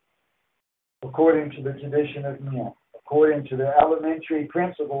deception, according to the tradition of men, according to the elementary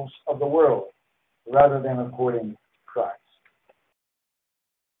principles of the world, rather than according to Christ.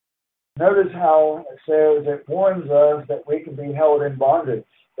 Notice how it says, it warns us that we can be held in bondage,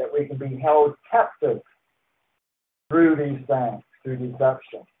 that we can be held captive through these things, through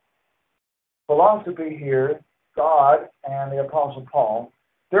deception. Philosophy here, God and the Apostle Paul,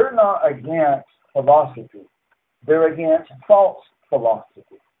 they're not against philosophy. They're against false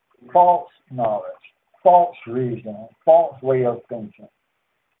philosophy, false knowledge, false reasoning, false way of thinking.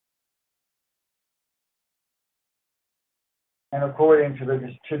 And according to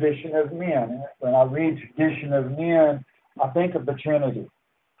the tradition of men, when I read tradition of men, I think of the Trinity,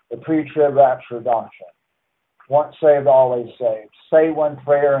 the pre-trib rapture doctrine. Once saved, always saved. Say one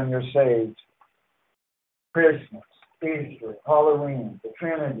prayer and you're saved. Christmas, Easter, Halloween, the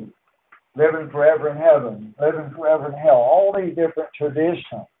Trinity, living forever in heaven, living forever in hell. All these different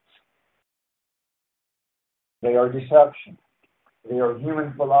traditions, they are deception. They are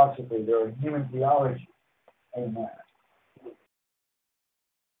human philosophy. They are human theology. Amen.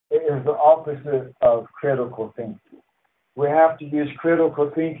 It is the opposite of critical thinking. We have to use critical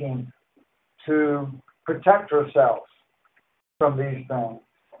thinking to protect ourselves from these things.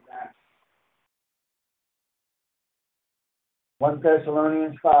 1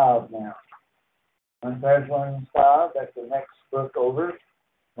 Thessalonians 5 now. 1 Thessalonians 5, that's the next book over.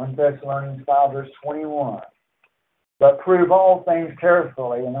 1 Thessalonians 5, verse 21. But prove all things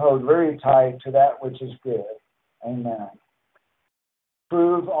carefully and hold very tight to that which is good. Amen.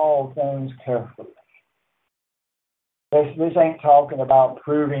 Prove all things carefully. This ain't talking about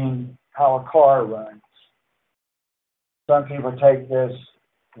proving how a car runs. Some people take this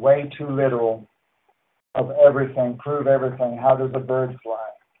way too literal, of everything, prove everything. How does a bird fly?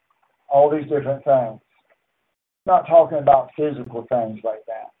 All these different things. It's not talking about physical things like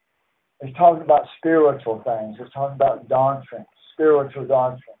that. It's talking about spiritual things. It's talking about doctrines, spiritual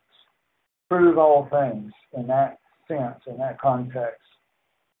doctrines. Prove all things in that sense, in that context.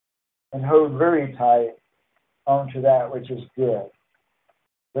 And hold very tight onto that which is good.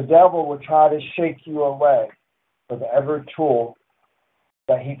 The devil will try to shake you away with every tool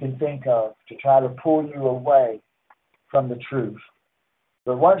that he can think of to try to pull you away from the truth.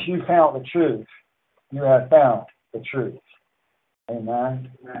 But once you found the truth, you have found the truth.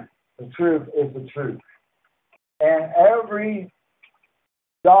 Amen? Amen. The truth is the truth. And every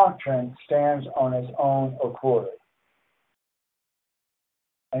doctrine stands on its own accord.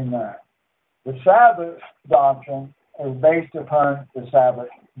 Amen. The Sabbath doctrine is based upon the Sabbath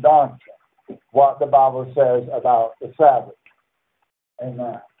doctrine, what the Bible says about the Sabbath.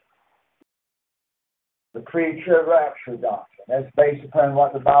 Amen. The pre-trib rapture doctrine, that's based upon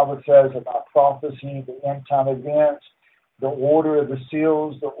what the Bible says about prophecy, the end time events, the order of the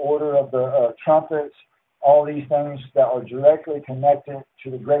seals, the order of the trumpets, all these things that are directly connected to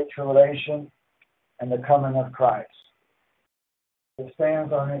the Great Tribulation and the coming of Christ. It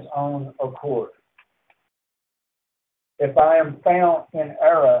stands on its own accord. If I am found in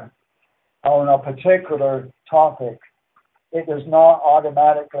error on a particular topic, it does not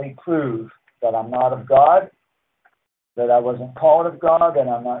automatically prove that I'm not of God, that I wasn't called of God, that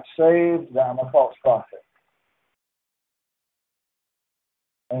I'm not saved, that I'm a false prophet.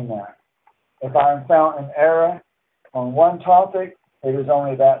 Amen. If I am found in error on one topic, it is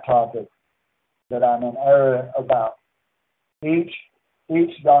only that topic that I'm in error about. Each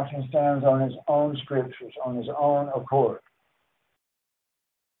doctrine stands on its own scriptures, on its own accord.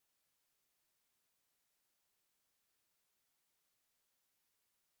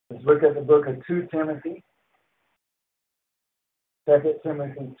 Let's look at the book of 2 Timothy, 2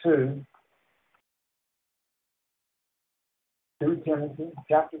 Timothy 2. 2 Timothy,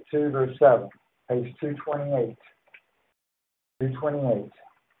 chapter 2, verse 7, page 228. 228.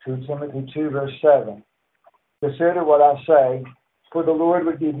 2 Timothy 2, verse 7. Consider what I say, for the Lord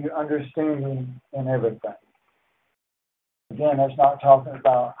will give you understanding in everything. Again, that's not talking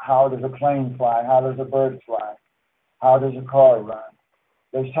about how does a plane fly, how does a bird fly, how does a car run.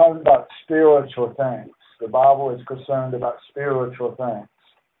 It's talking about spiritual things. The Bible is concerned about spiritual things.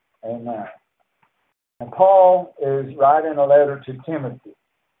 Amen. And Paul is writing a letter to Timothy.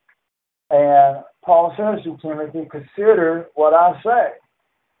 And Paul says to Timothy, consider what I say,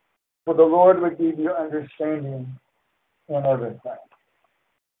 for the Lord will give you understanding in everything.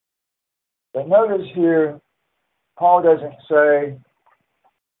 But notice here, Paul doesn't say,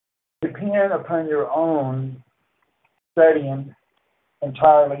 depend upon your own studying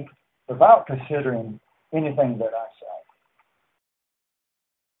entirely without considering anything that I say.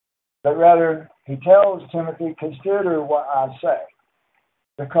 But rather, he tells Timothy, consider what I say,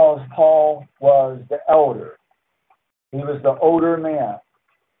 because Paul was the elder. He was the older man.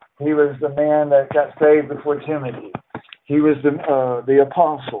 He was the man that got saved before Timothy. He was the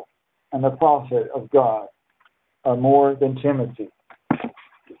apostle and the prophet of God, more than Timothy.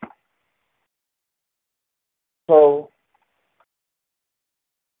 So,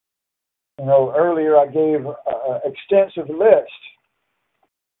 earlier I gave an extensive list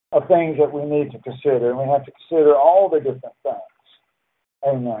of things that we need to consider, and we have to consider all the different things.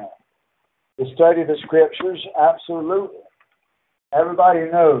 Amen. To study the Scriptures, absolutely.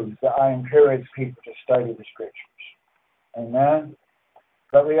 Everybody knows that I encourage people to study the Scriptures. Amen.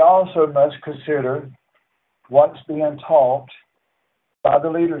 But we also must consider what's being taught by the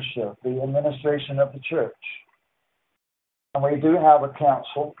leadership, the administration of the church. And we do have a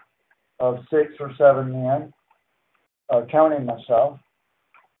council of 6 or 7 men, counting myself.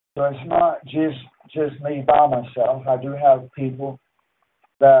 So it's not just me by myself. I do have people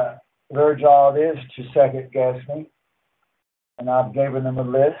that their job is to second guess me. And I've given them a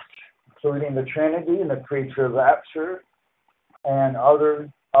list, including the Trinity and the pre-trib-rapture and other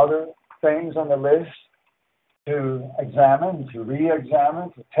things on the list to examine, to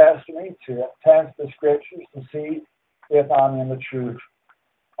re-examine, to test me, to test the Scriptures to see if I'm in the truth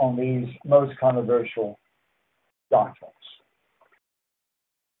on these most controversial doctrines.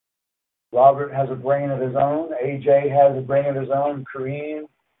 Robert has a brain of his own. AJ has a brain of his own. Kareem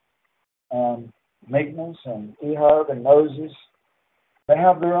and Meekness and Ehud and Moses. They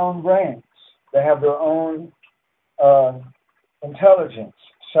have their own brains. They have their own intelligence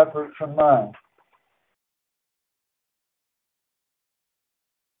separate from mine.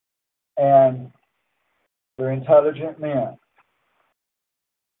 And they're intelligent men.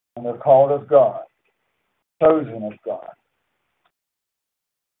 And they're called of God, chosen of God.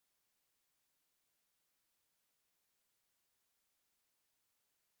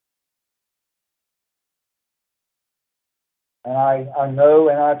 And I know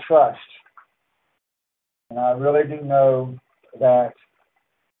and I trust, and I really do know that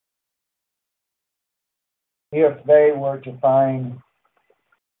if they were to find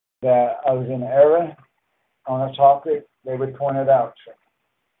that I was in error on a topic, they would point it out to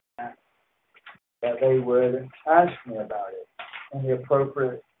me. That they would ask me about it in the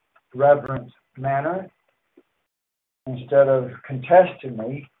appropriate, reverent manner. Instead of contesting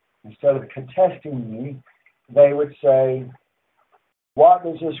me, they would say, what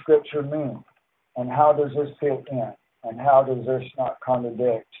does this Scripture mean? And how does this fit in? And how does this not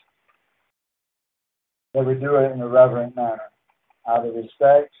contradict? They would do it in a reverent manner, out of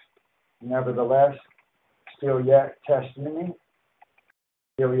respect, nevertheless, still yet testing me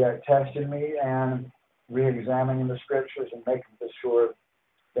and re-examining the Scriptures and making sure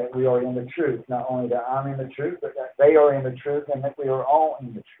that we are in the truth. Not only that I'm in the truth, but that they are in the truth and that we are all in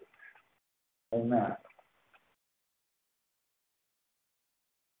the truth. Amen.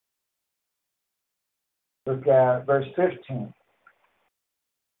 Look at verse 15.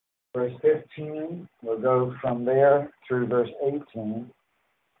 Verse 15, we'll go from there through verse 18.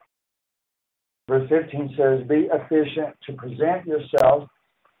 Verse 15 says, be efficient to present yourself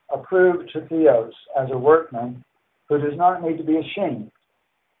approved to Theos as a workman who does not need to be ashamed,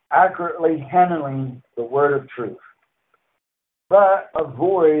 accurately handling the word of truth. But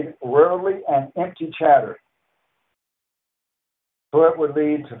avoid worldly and empty chatter, for it would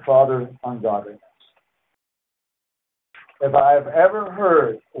lead to further ungodliness. If I have ever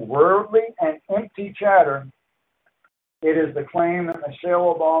heard worldly and empty chatter, it is the claim that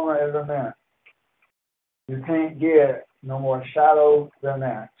Michelle Obama ever meant. You can't get no more shallow than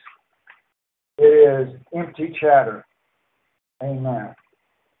that. It is empty chatter. Amen.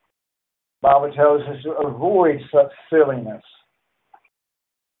 The Bible tells us to avoid such silliness.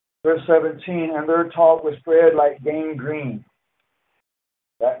 Verse 17, and their talk was spread like gangrene.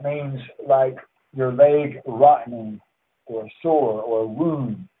 That means like your leg rotting, or sore, or a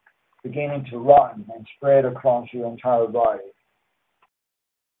wound beginning to rotten and spread across your entire body.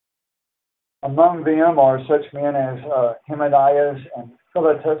 Among them are such men as Hymenaeus and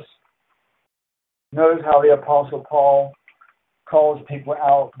Philetus. Notice how the Apostle Paul calls people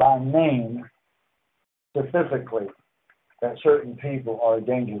out by name specifically, that certain people are a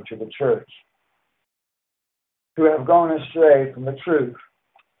danger to the church, who have gone astray from the truth,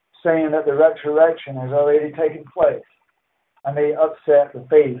 saying that the resurrection has already taken place, and they upset the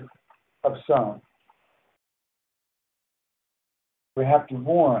faith of some. We have to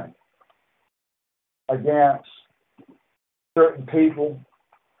warn against certain people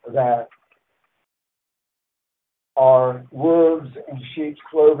that are wolves in sheep's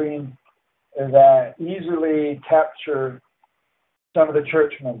clothing that easily capture some of the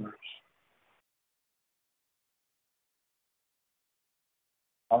church members.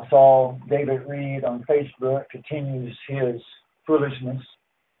 I saw David Reed on Facebook continues his foolishness,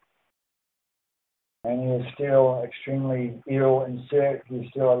 and he is still extremely ill and sick. He's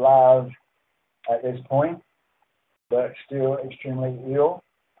still alive at this point, but still extremely ill,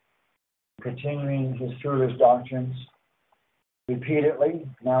 continuing his foolish doctrines repeatedly.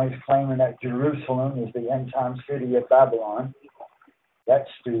 Now he's claiming that Jerusalem is the end-time city of Babylon. That's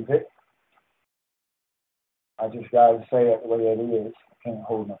stupid. I just got to say it the way it is. I can't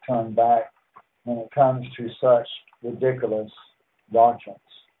hold my tongue back when it comes to such ridiculous doctrines.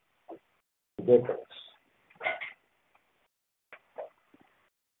 Ridiculous.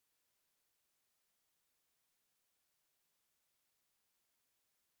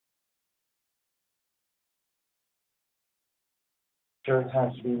 Church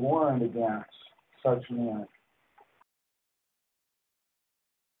has to be warned against such men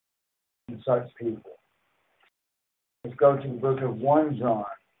and such people. Let's go to the book of 1 John,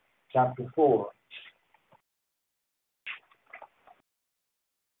 chapter 4.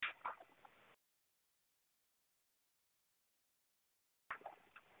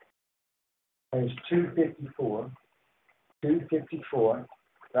 Page 254. 254,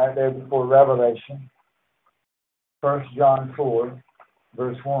 right there before Revelation. 1 John 4,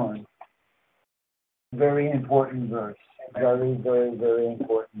 verse 1. Very important verse. Very, very, very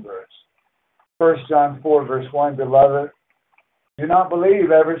important verse. 1 John 4, verse 1, Beloved, do not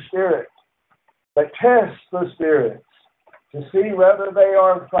believe every spirit, but test the spirits to see whether they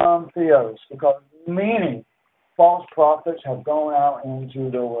are from Theos, because many false prophets have gone out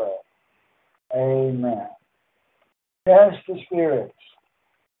into the world. Amen. Test the spirits.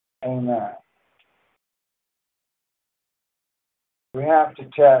 Amen. We have to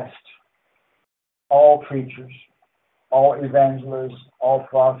test all preachers, all evangelists, all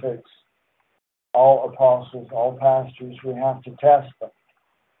prophets, all apostles, all pastors. We have to test them.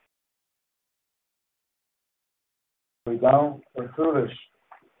 If we don't, we're foolish,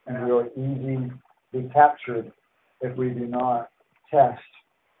 and we are easy to be captured if we do not test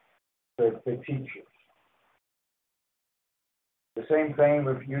the teachers. The same thing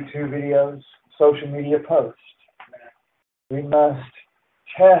with YouTube videos, social media posts. We must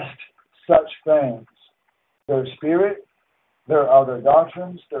test such things. Their spirit, their other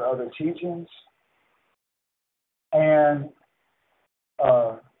doctrines, their other teachings, and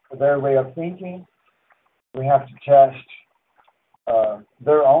their way of thinking. We have to test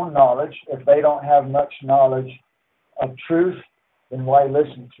their own knowledge. If they don't have much knowledge of truth, then why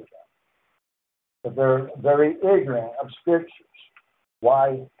listen to them? If they're very ignorant of scriptures,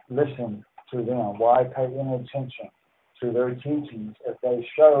 why listen to them? Why pay any attention to their teachings if they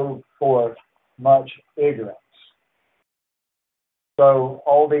show forth much ignorance? So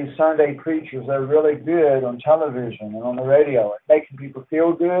all these Sunday preachers, they're really good on television and on the radio at making people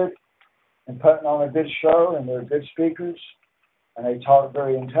feel good and putting on a good show, and they're good speakers, and they talk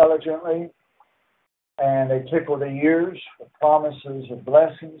very intelligently, and they tickle the ears with promises of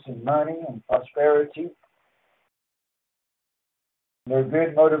blessings and money and prosperity. They're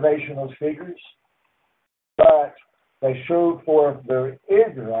good motivational speakers, but they show forth their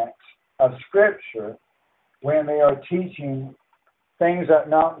ignorance of Scripture when they are teaching things that are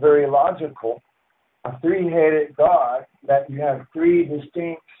not very logical. A three-headed God, that you have three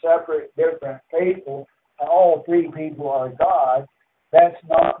distinct, separate, different people, and all three people are God, that's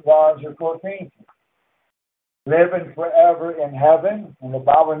not logical thinking. Living forever in heaven, and the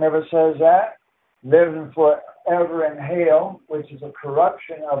Bible never says that. Living forever in hell, which is a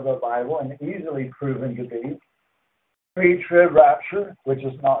corruption of the Bible and easily proven to be. Pre-trib rapture, which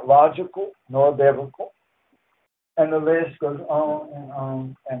is not logical nor biblical. And the list goes on and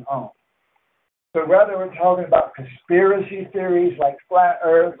on and on. So whether we're talking about conspiracy theories like Flat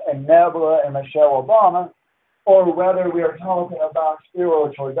Earth and Nebula and Michelle Obama, or whether we are talking about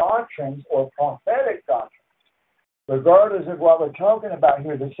spiritual doctrines or prophetic doctrines, regardless of what we're talking about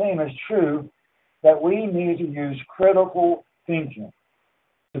here, the same is true, that we need to use critical thinking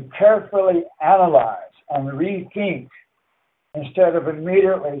to carefully analyze and rethink instead of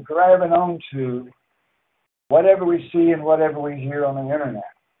immediately grabbing onto whatever we see and whatever we hear on the internet,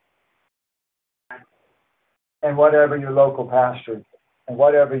 and whatever your local pastor and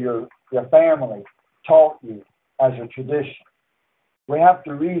whatever your family taught you as a tradition. We have to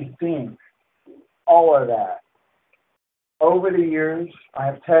rethink all of that. Over the years, I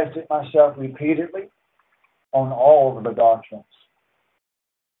have tested myself repeatedly on all of the doctrines.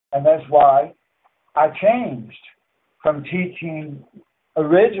 And that's why I changed from teaching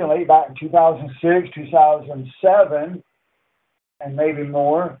originally back in 2006, 2007, and maybe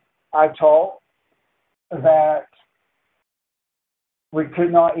more. I taught that we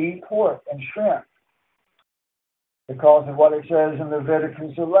could not eat pork and shrimp because of what it says in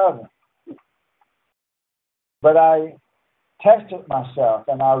Leviticus 11. But I tested myself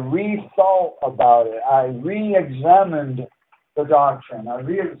and I rethought about it. I re-examined the doctrine. I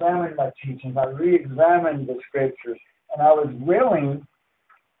re-examined my teachings. I re-examined the scriptures. And I was willing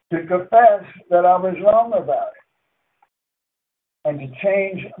to confess that I was wrong about it. And to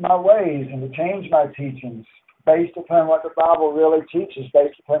change my ways and to change my teachings based upon what the Bible really teaches,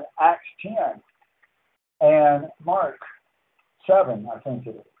 based upon Acts 10 and Mark 7, I think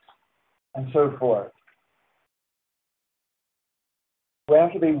it is, and so forth. We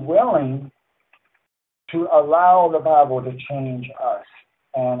have to be willing to allow the Bible to change us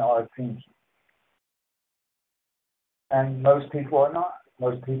and our thinking. And most people are not.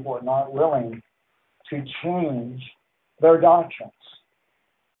 Most people are not willing to change their doctrines.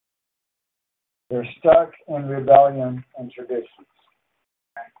 They're stuck in rebellion and traditions.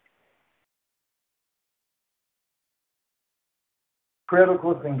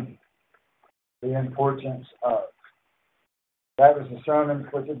 Critical thinking, the importance of. That was the sermon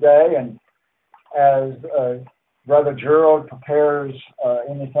for today, and as Brother Gerald prepares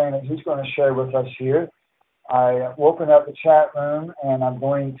anything that he's going to share with us here, I open up the chat room and I'm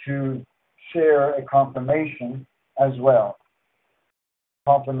going to share a confirmation as well.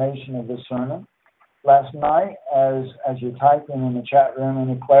 Confirmation of the sermon. Last night, as you're typing in the chat room,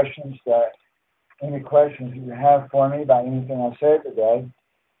 any questions you have for me about anything I said today.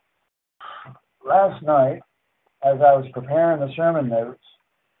 Last night, as I was preparing the sermon notes,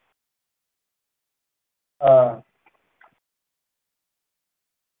 I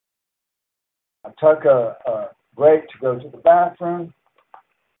took a break to go to the bathroom,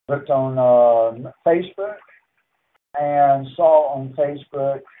 looked on Facebook, and saw on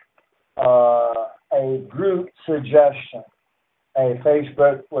Facebook a group suggestion.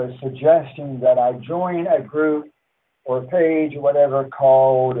 Facebook was suggesting that I join a group or page or whatever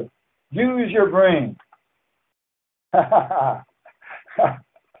called Use Your Brain.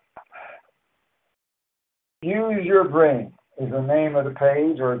 Use Your Brain is the name of the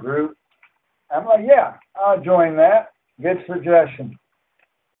page or a group. I'm like, yeah, I'll join that. Good suggestion.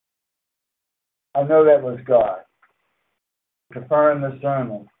 I know that was God. Confirm the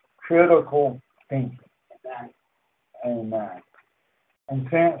sermon. Critical thinking. Amen. And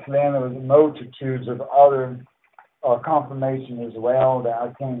since then, there was multitudes of other confirmation as well that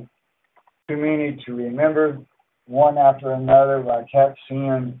I can't too many to remember. One after another, I kept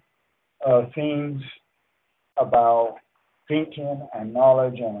seeing themes about thinking and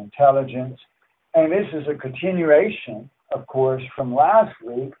knowledge and intelligence. And this is a continuation, of course, from last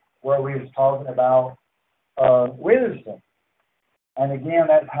week where we were talking about wisdom. And again,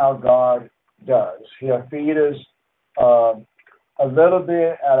 that's how God does. He'll feed us a little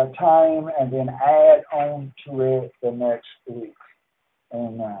bit at a time and then add on to it the next week.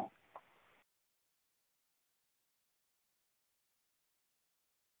 Amen.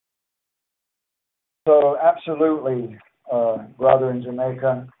 So absolutely, brother in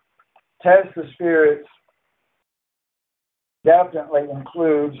Jamaica, test the spirits definitely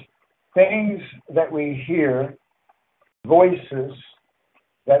includes things that we hear, voices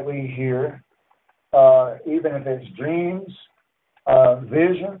that we hear, even if it's dreams,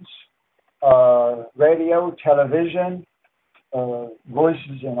 visions, radio, television,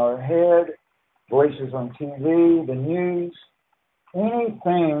 voices in our head, voices on TV, the news,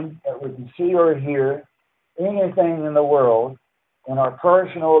 anything that we can see or hear, anything in the world, in our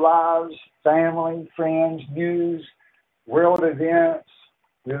personal lives, family, friends, news, world events,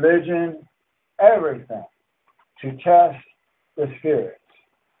 religion, everything, to test the spirits.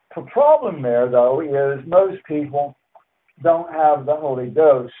 The problem there, though, is most people don't have the Holy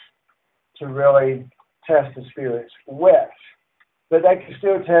Ghost to really test the spirits with. But they can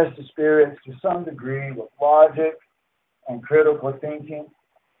still test the spirits to some degree with logic and critical thinking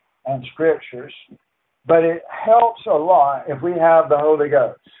and scriptures. But it helps a lot if we have the Holy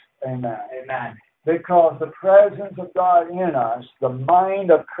Ghost. Amen. Amen. Because the presence of God in us, the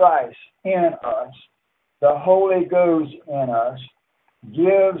mind of Christ in us, the Holy Ghost in us,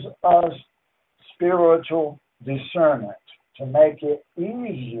 gives us spiritual discernment to make it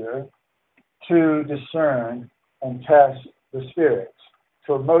easier to discern and test the spirits.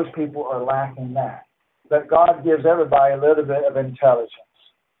 So most people are lacking that. But God gives everybody a little bit of intelligence.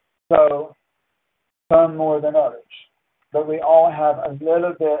 So some more than others. but we all have a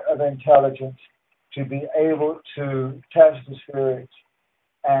little bit of intelligence to be able to test the spirits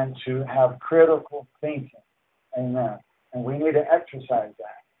and to have critical thinking. Amen. And we need to exercise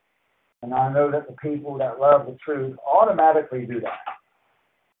that. And I know that the people that love the truth automatically do that.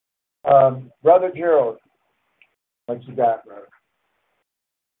 Brother Gerald, what you got, brother?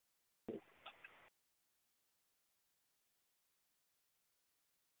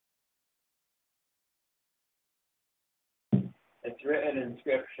 It's written in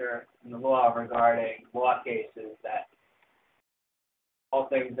Scripture, in the law regarding law cases, that all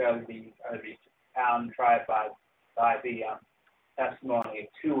things are to be found and tried by the testimony of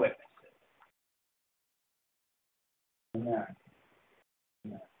two witnesses. Amen.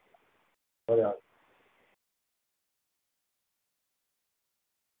 Amen. What else?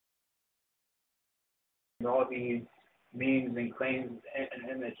 And all these memes and claims and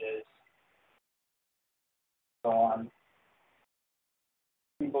images, so on.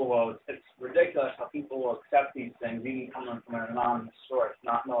 It's ridiculous how people will accept these things, even coming from an anonymous source,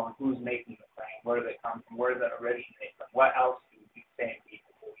 not knowing who's making the claim, where do they come from, where does it originate from, what else do these same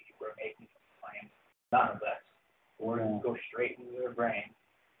people believe were making this claim? None of this. The words go straight into their brain.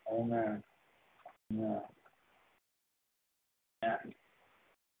 Amen. Yeah. And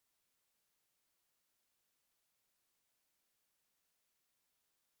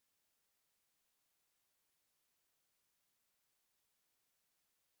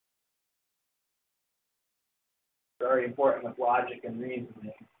very important with logic and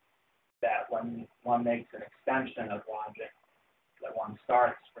reasoning that when one makes an extension of logic, that one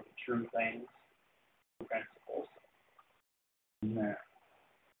starts from true things, true principles. Amen.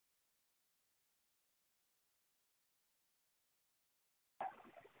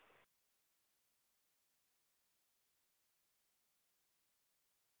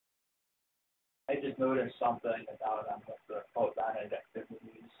 I just noticed something about with the Pope Benedict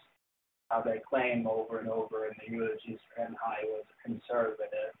movies, how they claim over and over in the eulogies for him how he was a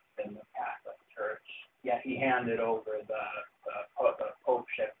conservative in the Catholic Church. Yet he handed over the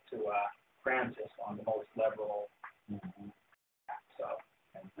popeship to Francis, one of the most liberal. So,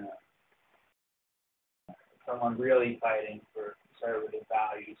 someone really fighting for conservative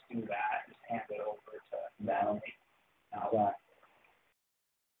values do that, just hand it over to them. Right.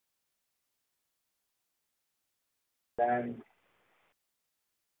 Then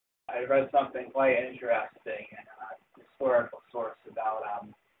I read something quite interesting in a historical source about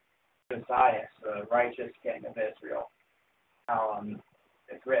Josiah, the righteous king of Israel. How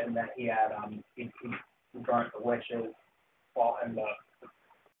it's written that he had he burnt the witches, and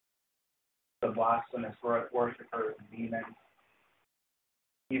the blasphemous worshippers and demons,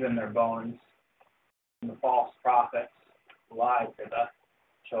 even their bones, and the false prophets lied to the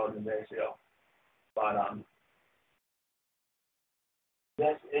children of Israel. But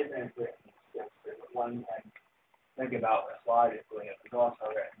this isn't written in Scripture, but one can think about this logically. It was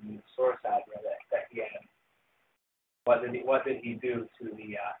also written in the source ad that he had. What did he do to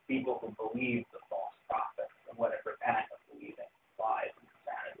the people who believed the false prophets and would have repented of believing lies and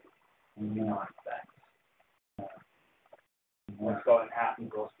insanity and nonsense? What's going to happen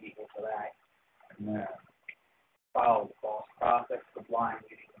to those people today? Follow the false prophets, the blind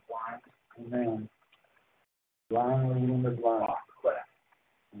leading the blind. Amen. Blind leading the blind. Off the cliff.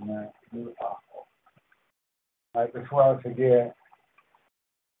 Amen. Possible. Right, before I forget,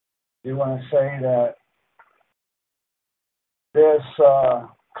 I do want to say that this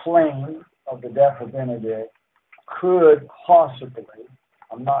claim of the death of Benedict could possibly,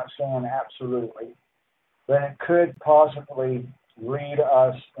 I'm not saying absolutely, but it could possibly lead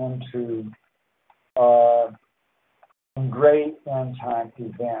us into some great end-time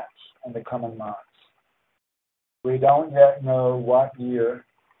events in the coming months. We don't yet know what year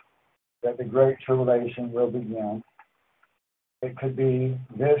that the Great Tribulation will begin. It could be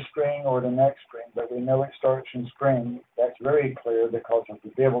this spring or the next spring, but we know it starts in spring. That's very clear because of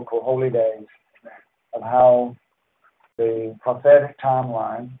the biblical holy days of how the prophetic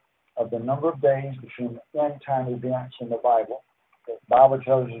timeline of the number of days between end-time events in the Bible. The Bible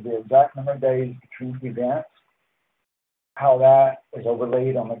tells us the exact number of days between events, how that is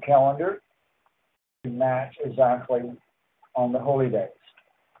overlaid on the calendar to match exactly on the holy days.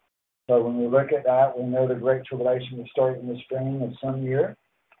 So when we look at that, we know the Great Tribulation will start in the spring of some year.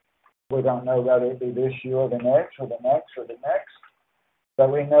 We don't know whether it be this year or the next or the next or the next,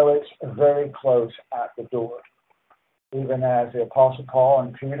 but we know it's very close at the door. Even as the Apostle Paul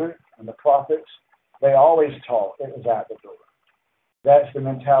and Peter and the prophets, they always taught it was at the door. That's the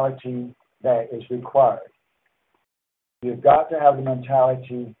mentality that is required. You've got to have the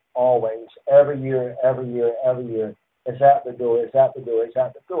mentality always, every year, It's at the door, it's at the door, it's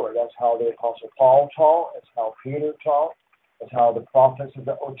at the door. That's how the Apostle Paul taught. It's how Peter taught. It's how the prophets of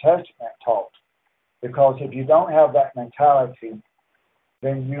the Old Testament taught. Because if you don't have that mentality,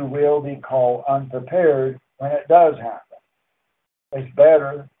 then you will be called unprepared when it does happen. It's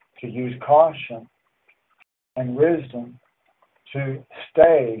better to use caution and wisdom to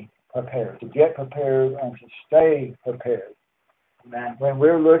stay prepared, to get prepared and to stay prepared. Amen. When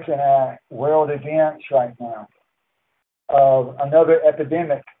we're looking at world events right now, of another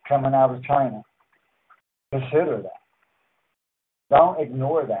epidemic coming out of China, consider that. Don't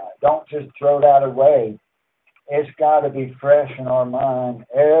ignore that. Don't just throw that away. It's got to be fresh in our mind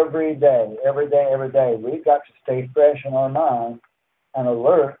every day, every day, every day. We've got to stay fresh in our mind and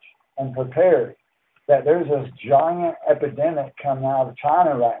alert and prepared that there's this giant epidemic coming out of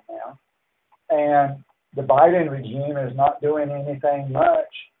China right now, and the Biden regime is not doing anything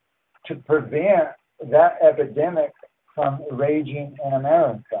much to prevent that epidemic from raging in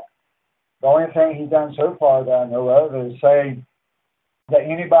America. The only thing he's done so far that I know of is say that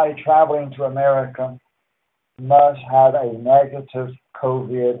anybody traveling to America must have a negative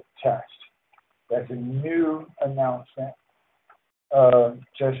COVID test. That's a new announcement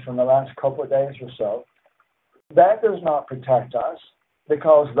just from the last couple of days or so. That does not protect us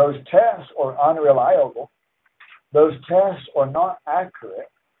because those tests are unreliable. Those tests are not accurate,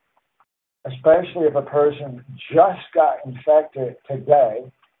 especially if a person just got infected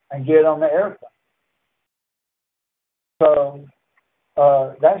today and get on the airplane. So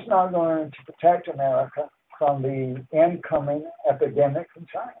that's not going to protect America from the incoming epidemic from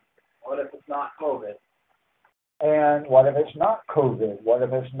China. What if it's not COVID? And what if it's not COVID? What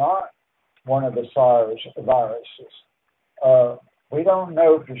if it's not one of the SARS viruses? We don't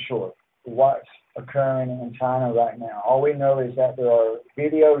know for sure what's occurring in China right now. All we know is that there are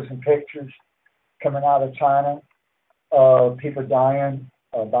videos and pictures coming out of China of people dying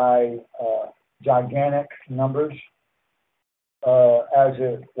by gigantic numbers, as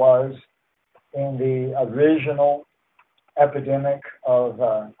it was in the original epidemic of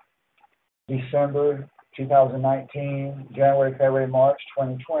December 2019, January, February, March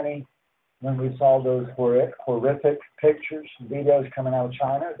 2020, when we saw those horrific pictures and videos coming out of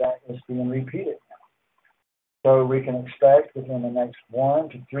China. That is being repeated now. So we can expect within the next 1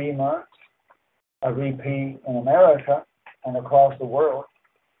 to 3 months a repeat in America and across the world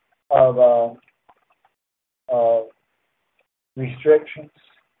of restrictions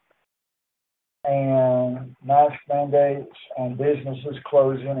and mask mandates and businesses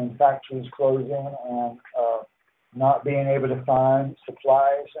closing and factories closing and not being able to find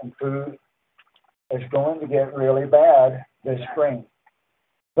supplies and food. It's going to get really bad this spring.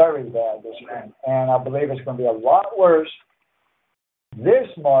 Very bad this spring. And I believe it's going to be a lot worse this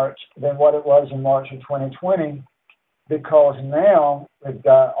March than what it was in March of 2020, because now we've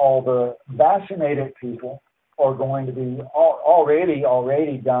got all the vaccinated people are going to be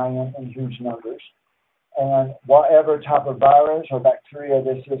already dying in huge numbers. And whatever type of virus or bacteria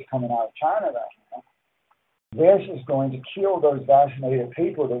this is coming out of China right now, this is going to kill those vaccinated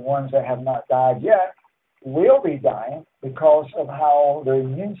people. The ones that have not died yet will be dying because of how their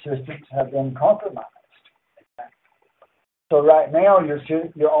immune systems have been compromised. So right now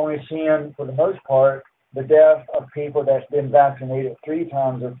you're only seeing, for the most part, the death of people that's been vaccinated 3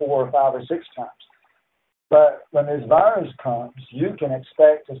 times or 4 or 5 or 6 times. But when this virus comes, you can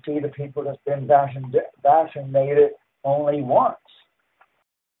expect to see the people that's been vaccinated only once.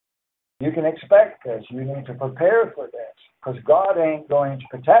 You can expect this. You need to prepare for this because God ain't going to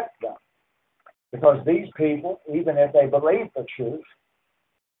protect them. Because these people, even if they believe the truth,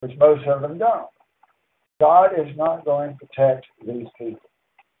 which most of them don't, God is not going to protect these people.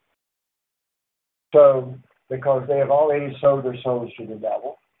 So, because they have already sold their souls to the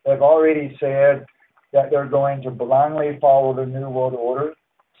devil, they've already said that they're going to blindly follow the New World Order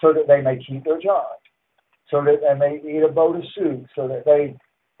so that they may keep their job, so that they may eat a bowl of soup, so that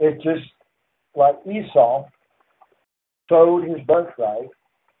it's just like Esau sold his birthright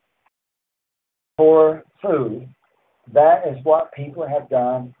for food. That is what people have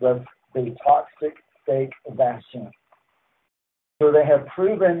done with the toxic fake vaccine. So they have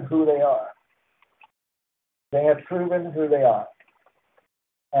proven who they are. They have proven who they are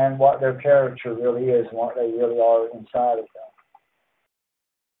and what their character really is and what they really are inside of them.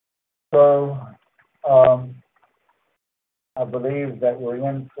 So I believe that we're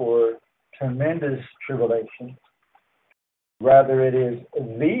in for tremendous tribulation. Rather, it is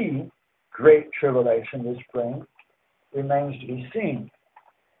the great tribulation this spring remains to be seen.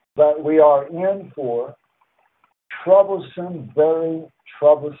 But we are in for troublesome, very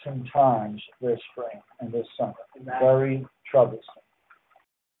troublesome times this spring and this summer. Exactly. Very troublesome.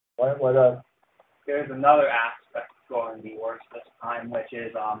 What There's another aspect that's going to be worse this time, which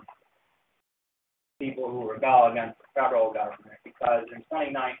is people who rebel against the federal government, because in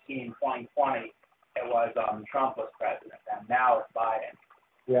 2019, 2020, it was Trump was president, and now it's Biden.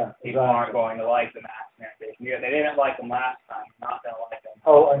 Yeah. People aren't going to like the mask mandate. Yeah, they didn't like them last time. Not going to like them.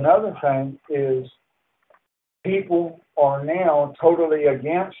 Oh, another thing is people are now totally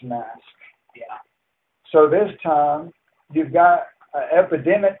against masks. Yeah. So this time you've got an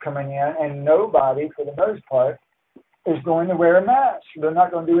epidemic coming in, and nobody, for the most part, is going to wear a mask. They're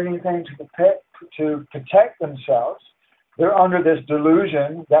not going to do anything to protect themselves. They're under this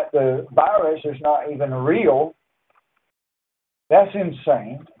delusion that the virus is not even real. That's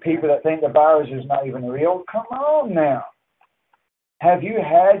insane. People that think the virus is not even real. Come on now. Have you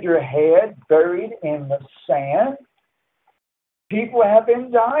had your head buried in the sand? People have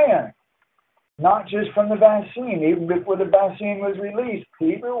been dying. Not just from the vaccine. Even before the vaccine was released,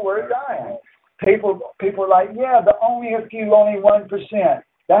 people were dying. People are like, yeah, but only 1%.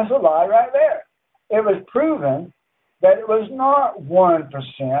 That's a lie right there. It was proven that it was not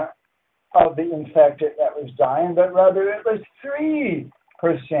 1% of the infected that was dying, but rather it was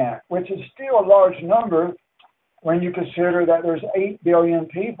 3%, which is still a large number when you consider that there's 8 billion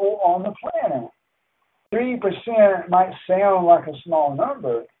people on the planet. 3% might sound like a small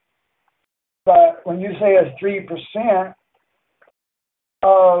number, but when you say it's 3%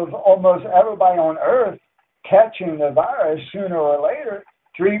 of almost everybody on Earth catching the virus sooner or later,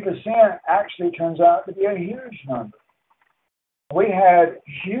 3% actually turns out to be a huge number. We had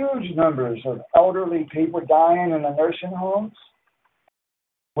huge numbers of elderly people dying in the nursing homes.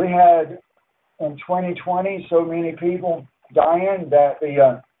 We had, in 2020, so many people dying that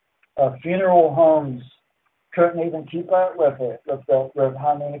the funeral homes couldn't even keep up with it, with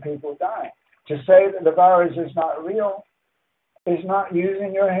how many people dying. To say that the virus is not real is not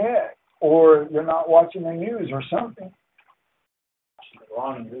using your head, or you're not watching the news or something.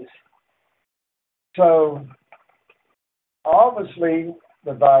 So, obviously,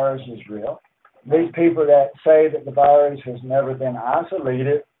 the virus is real. These people that say that the virus has never been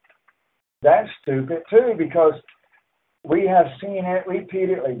isolated, that's stupid too, because we have seen it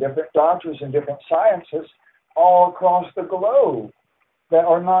repeatedly, different doctors and different scientists all across the globe that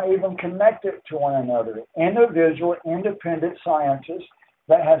are not even connected to one another. Individual, independent scientists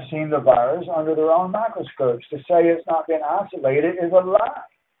that have seen the virus under their own microscopes. To say it's not been isolated is a lie.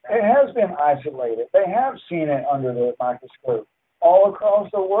 It has been isolated. They have seen it under the microscope all across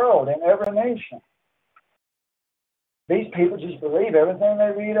the world in every nation. These people just believe everything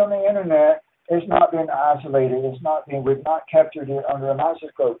they read on the internet is not been isolated. We've not captured it under a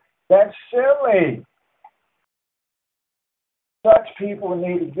microscope. That's silly. Such people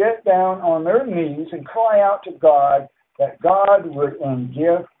need to get down on their knees and cry out to God that God would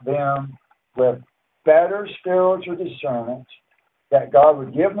gift them with better spiritual discernment, that God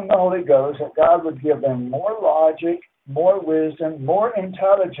would give them the Holy Ghost, that God would give them more logic, more wisdom, more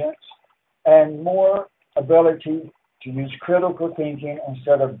intelligence, and more ability to use critical thinking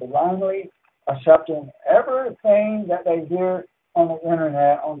instead of blindly accepting everything that they hear on the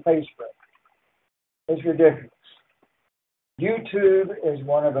internet, on Facebook. It's ridiculous. YouTube is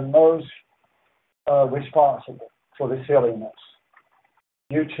one of the most responsible for the silliness.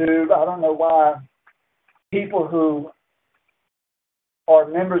 YouTube, I don't know why people who are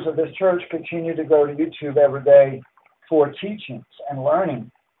members of this church continue to go to YouTube every day for teachings and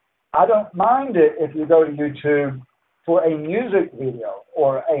learning. I don't mind it if you go to YouTube for a music video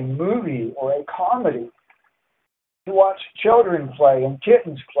or a movie or a comedy, to watch children play and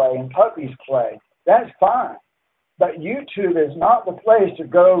kittens play and puppies play. That's fine. But YouTube is not the place to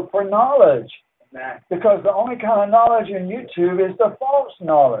go for knowledge. Because the only kind of knowledge in YouTube is the false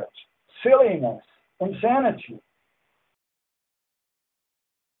knowledge, silliness, insanity.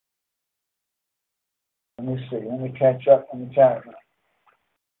 Let me see. Let me catch up on the chat room.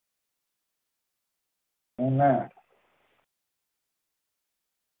 Amen.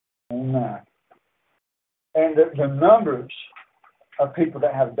 Amen. And the numbers of people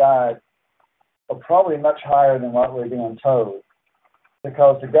that have died are probably much higher than what we're being told,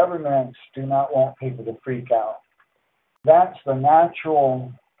 because the governments do not want people to freak out. That's the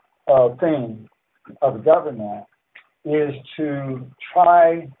natural thing of the government, is to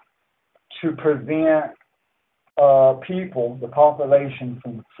try to prevent people, the population,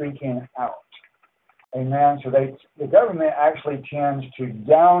 from freaking out. Amen. So the government actually tends to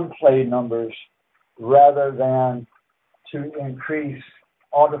downplay numbers rather than to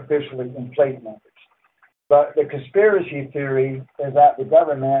artificially inflate numbers. But the conspiracy theory is that the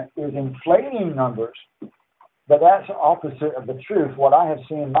government is inflating numbers. But that's the opposite of the truth. What I have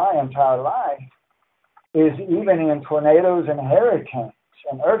seen my entire life is even in tornadoes and hurricanes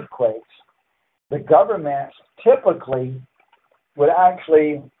and earthquakes, the governments typically would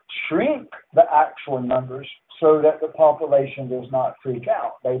actually shrink the actual numbers so that the population does not freak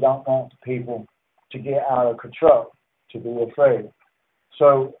out. They don't want people to get out of control, to be afraid.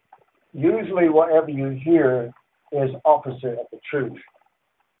 So usually whatever you hear is opposite of the truth.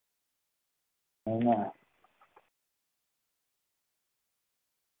 Amen.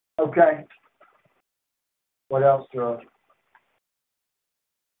 Okay. What else, Joe?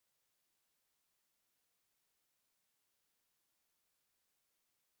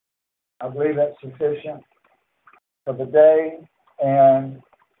 I believe that's sufficient for the day, and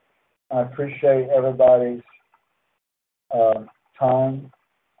I appreciate everybody's time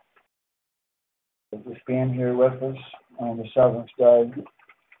of just being here with us on the 7th day.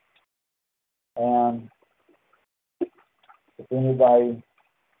 And if anybody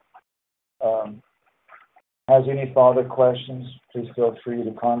has any further questions, please feel free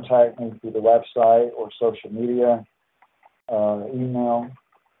to contact me through the website or social media, email,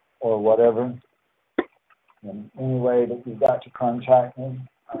 or whatever. In any way that you've got to contact me,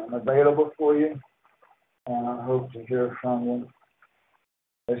 I'm available for you, and I hope to hear from you.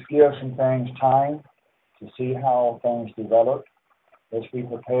 Let's give some things time to see how things develop. Let's be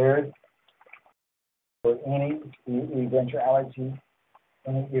prepared for any eventuality,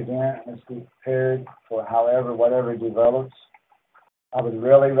 any event. Let's be prepared for whatever develops. I would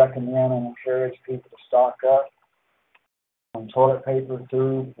really recommend and encourage people to stock up on toilet paper,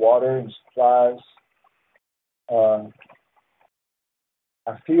 food, water, and supplies.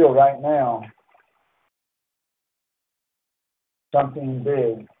 I feel right now something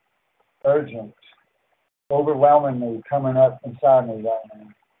big, urgent, overwhelmingly coming up inside me right now.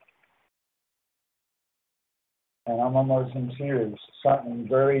 And I'm almost in tears. Something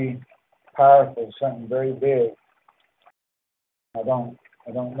very powerful, something very big. I don't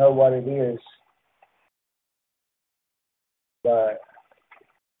know what it is, but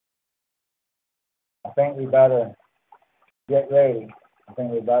I think we better get ready. I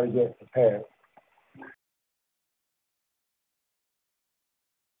think we better get prepared.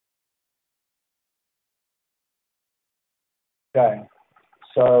 Okay,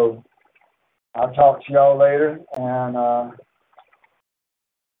 so I'll talk to y'all later, and I'll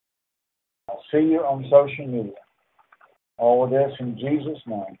see you on social media. All of this in Jesus'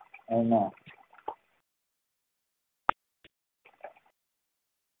 name. Amen.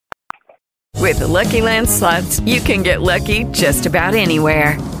 With the Lucky Land Slots, you can get lucky just about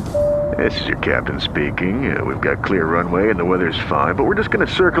anywhere. This is your captain speaking. We've got clear runway and the weather's fine, but we're just going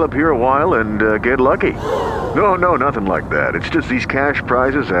to circle up here a while and get lucky. No, nothing like that. It's just these cash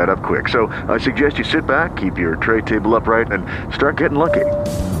prizes add up quick. So I suggest you sit back, keep your tray table upright, and start getting lucky.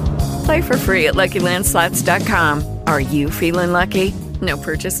 Play for free at LuckyLandSlots.com. Are you feeling lucky? No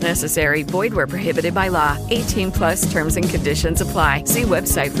purchase necessary. Void where prohibited by law. 18+ terms and conditions apply. See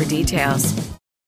website for details.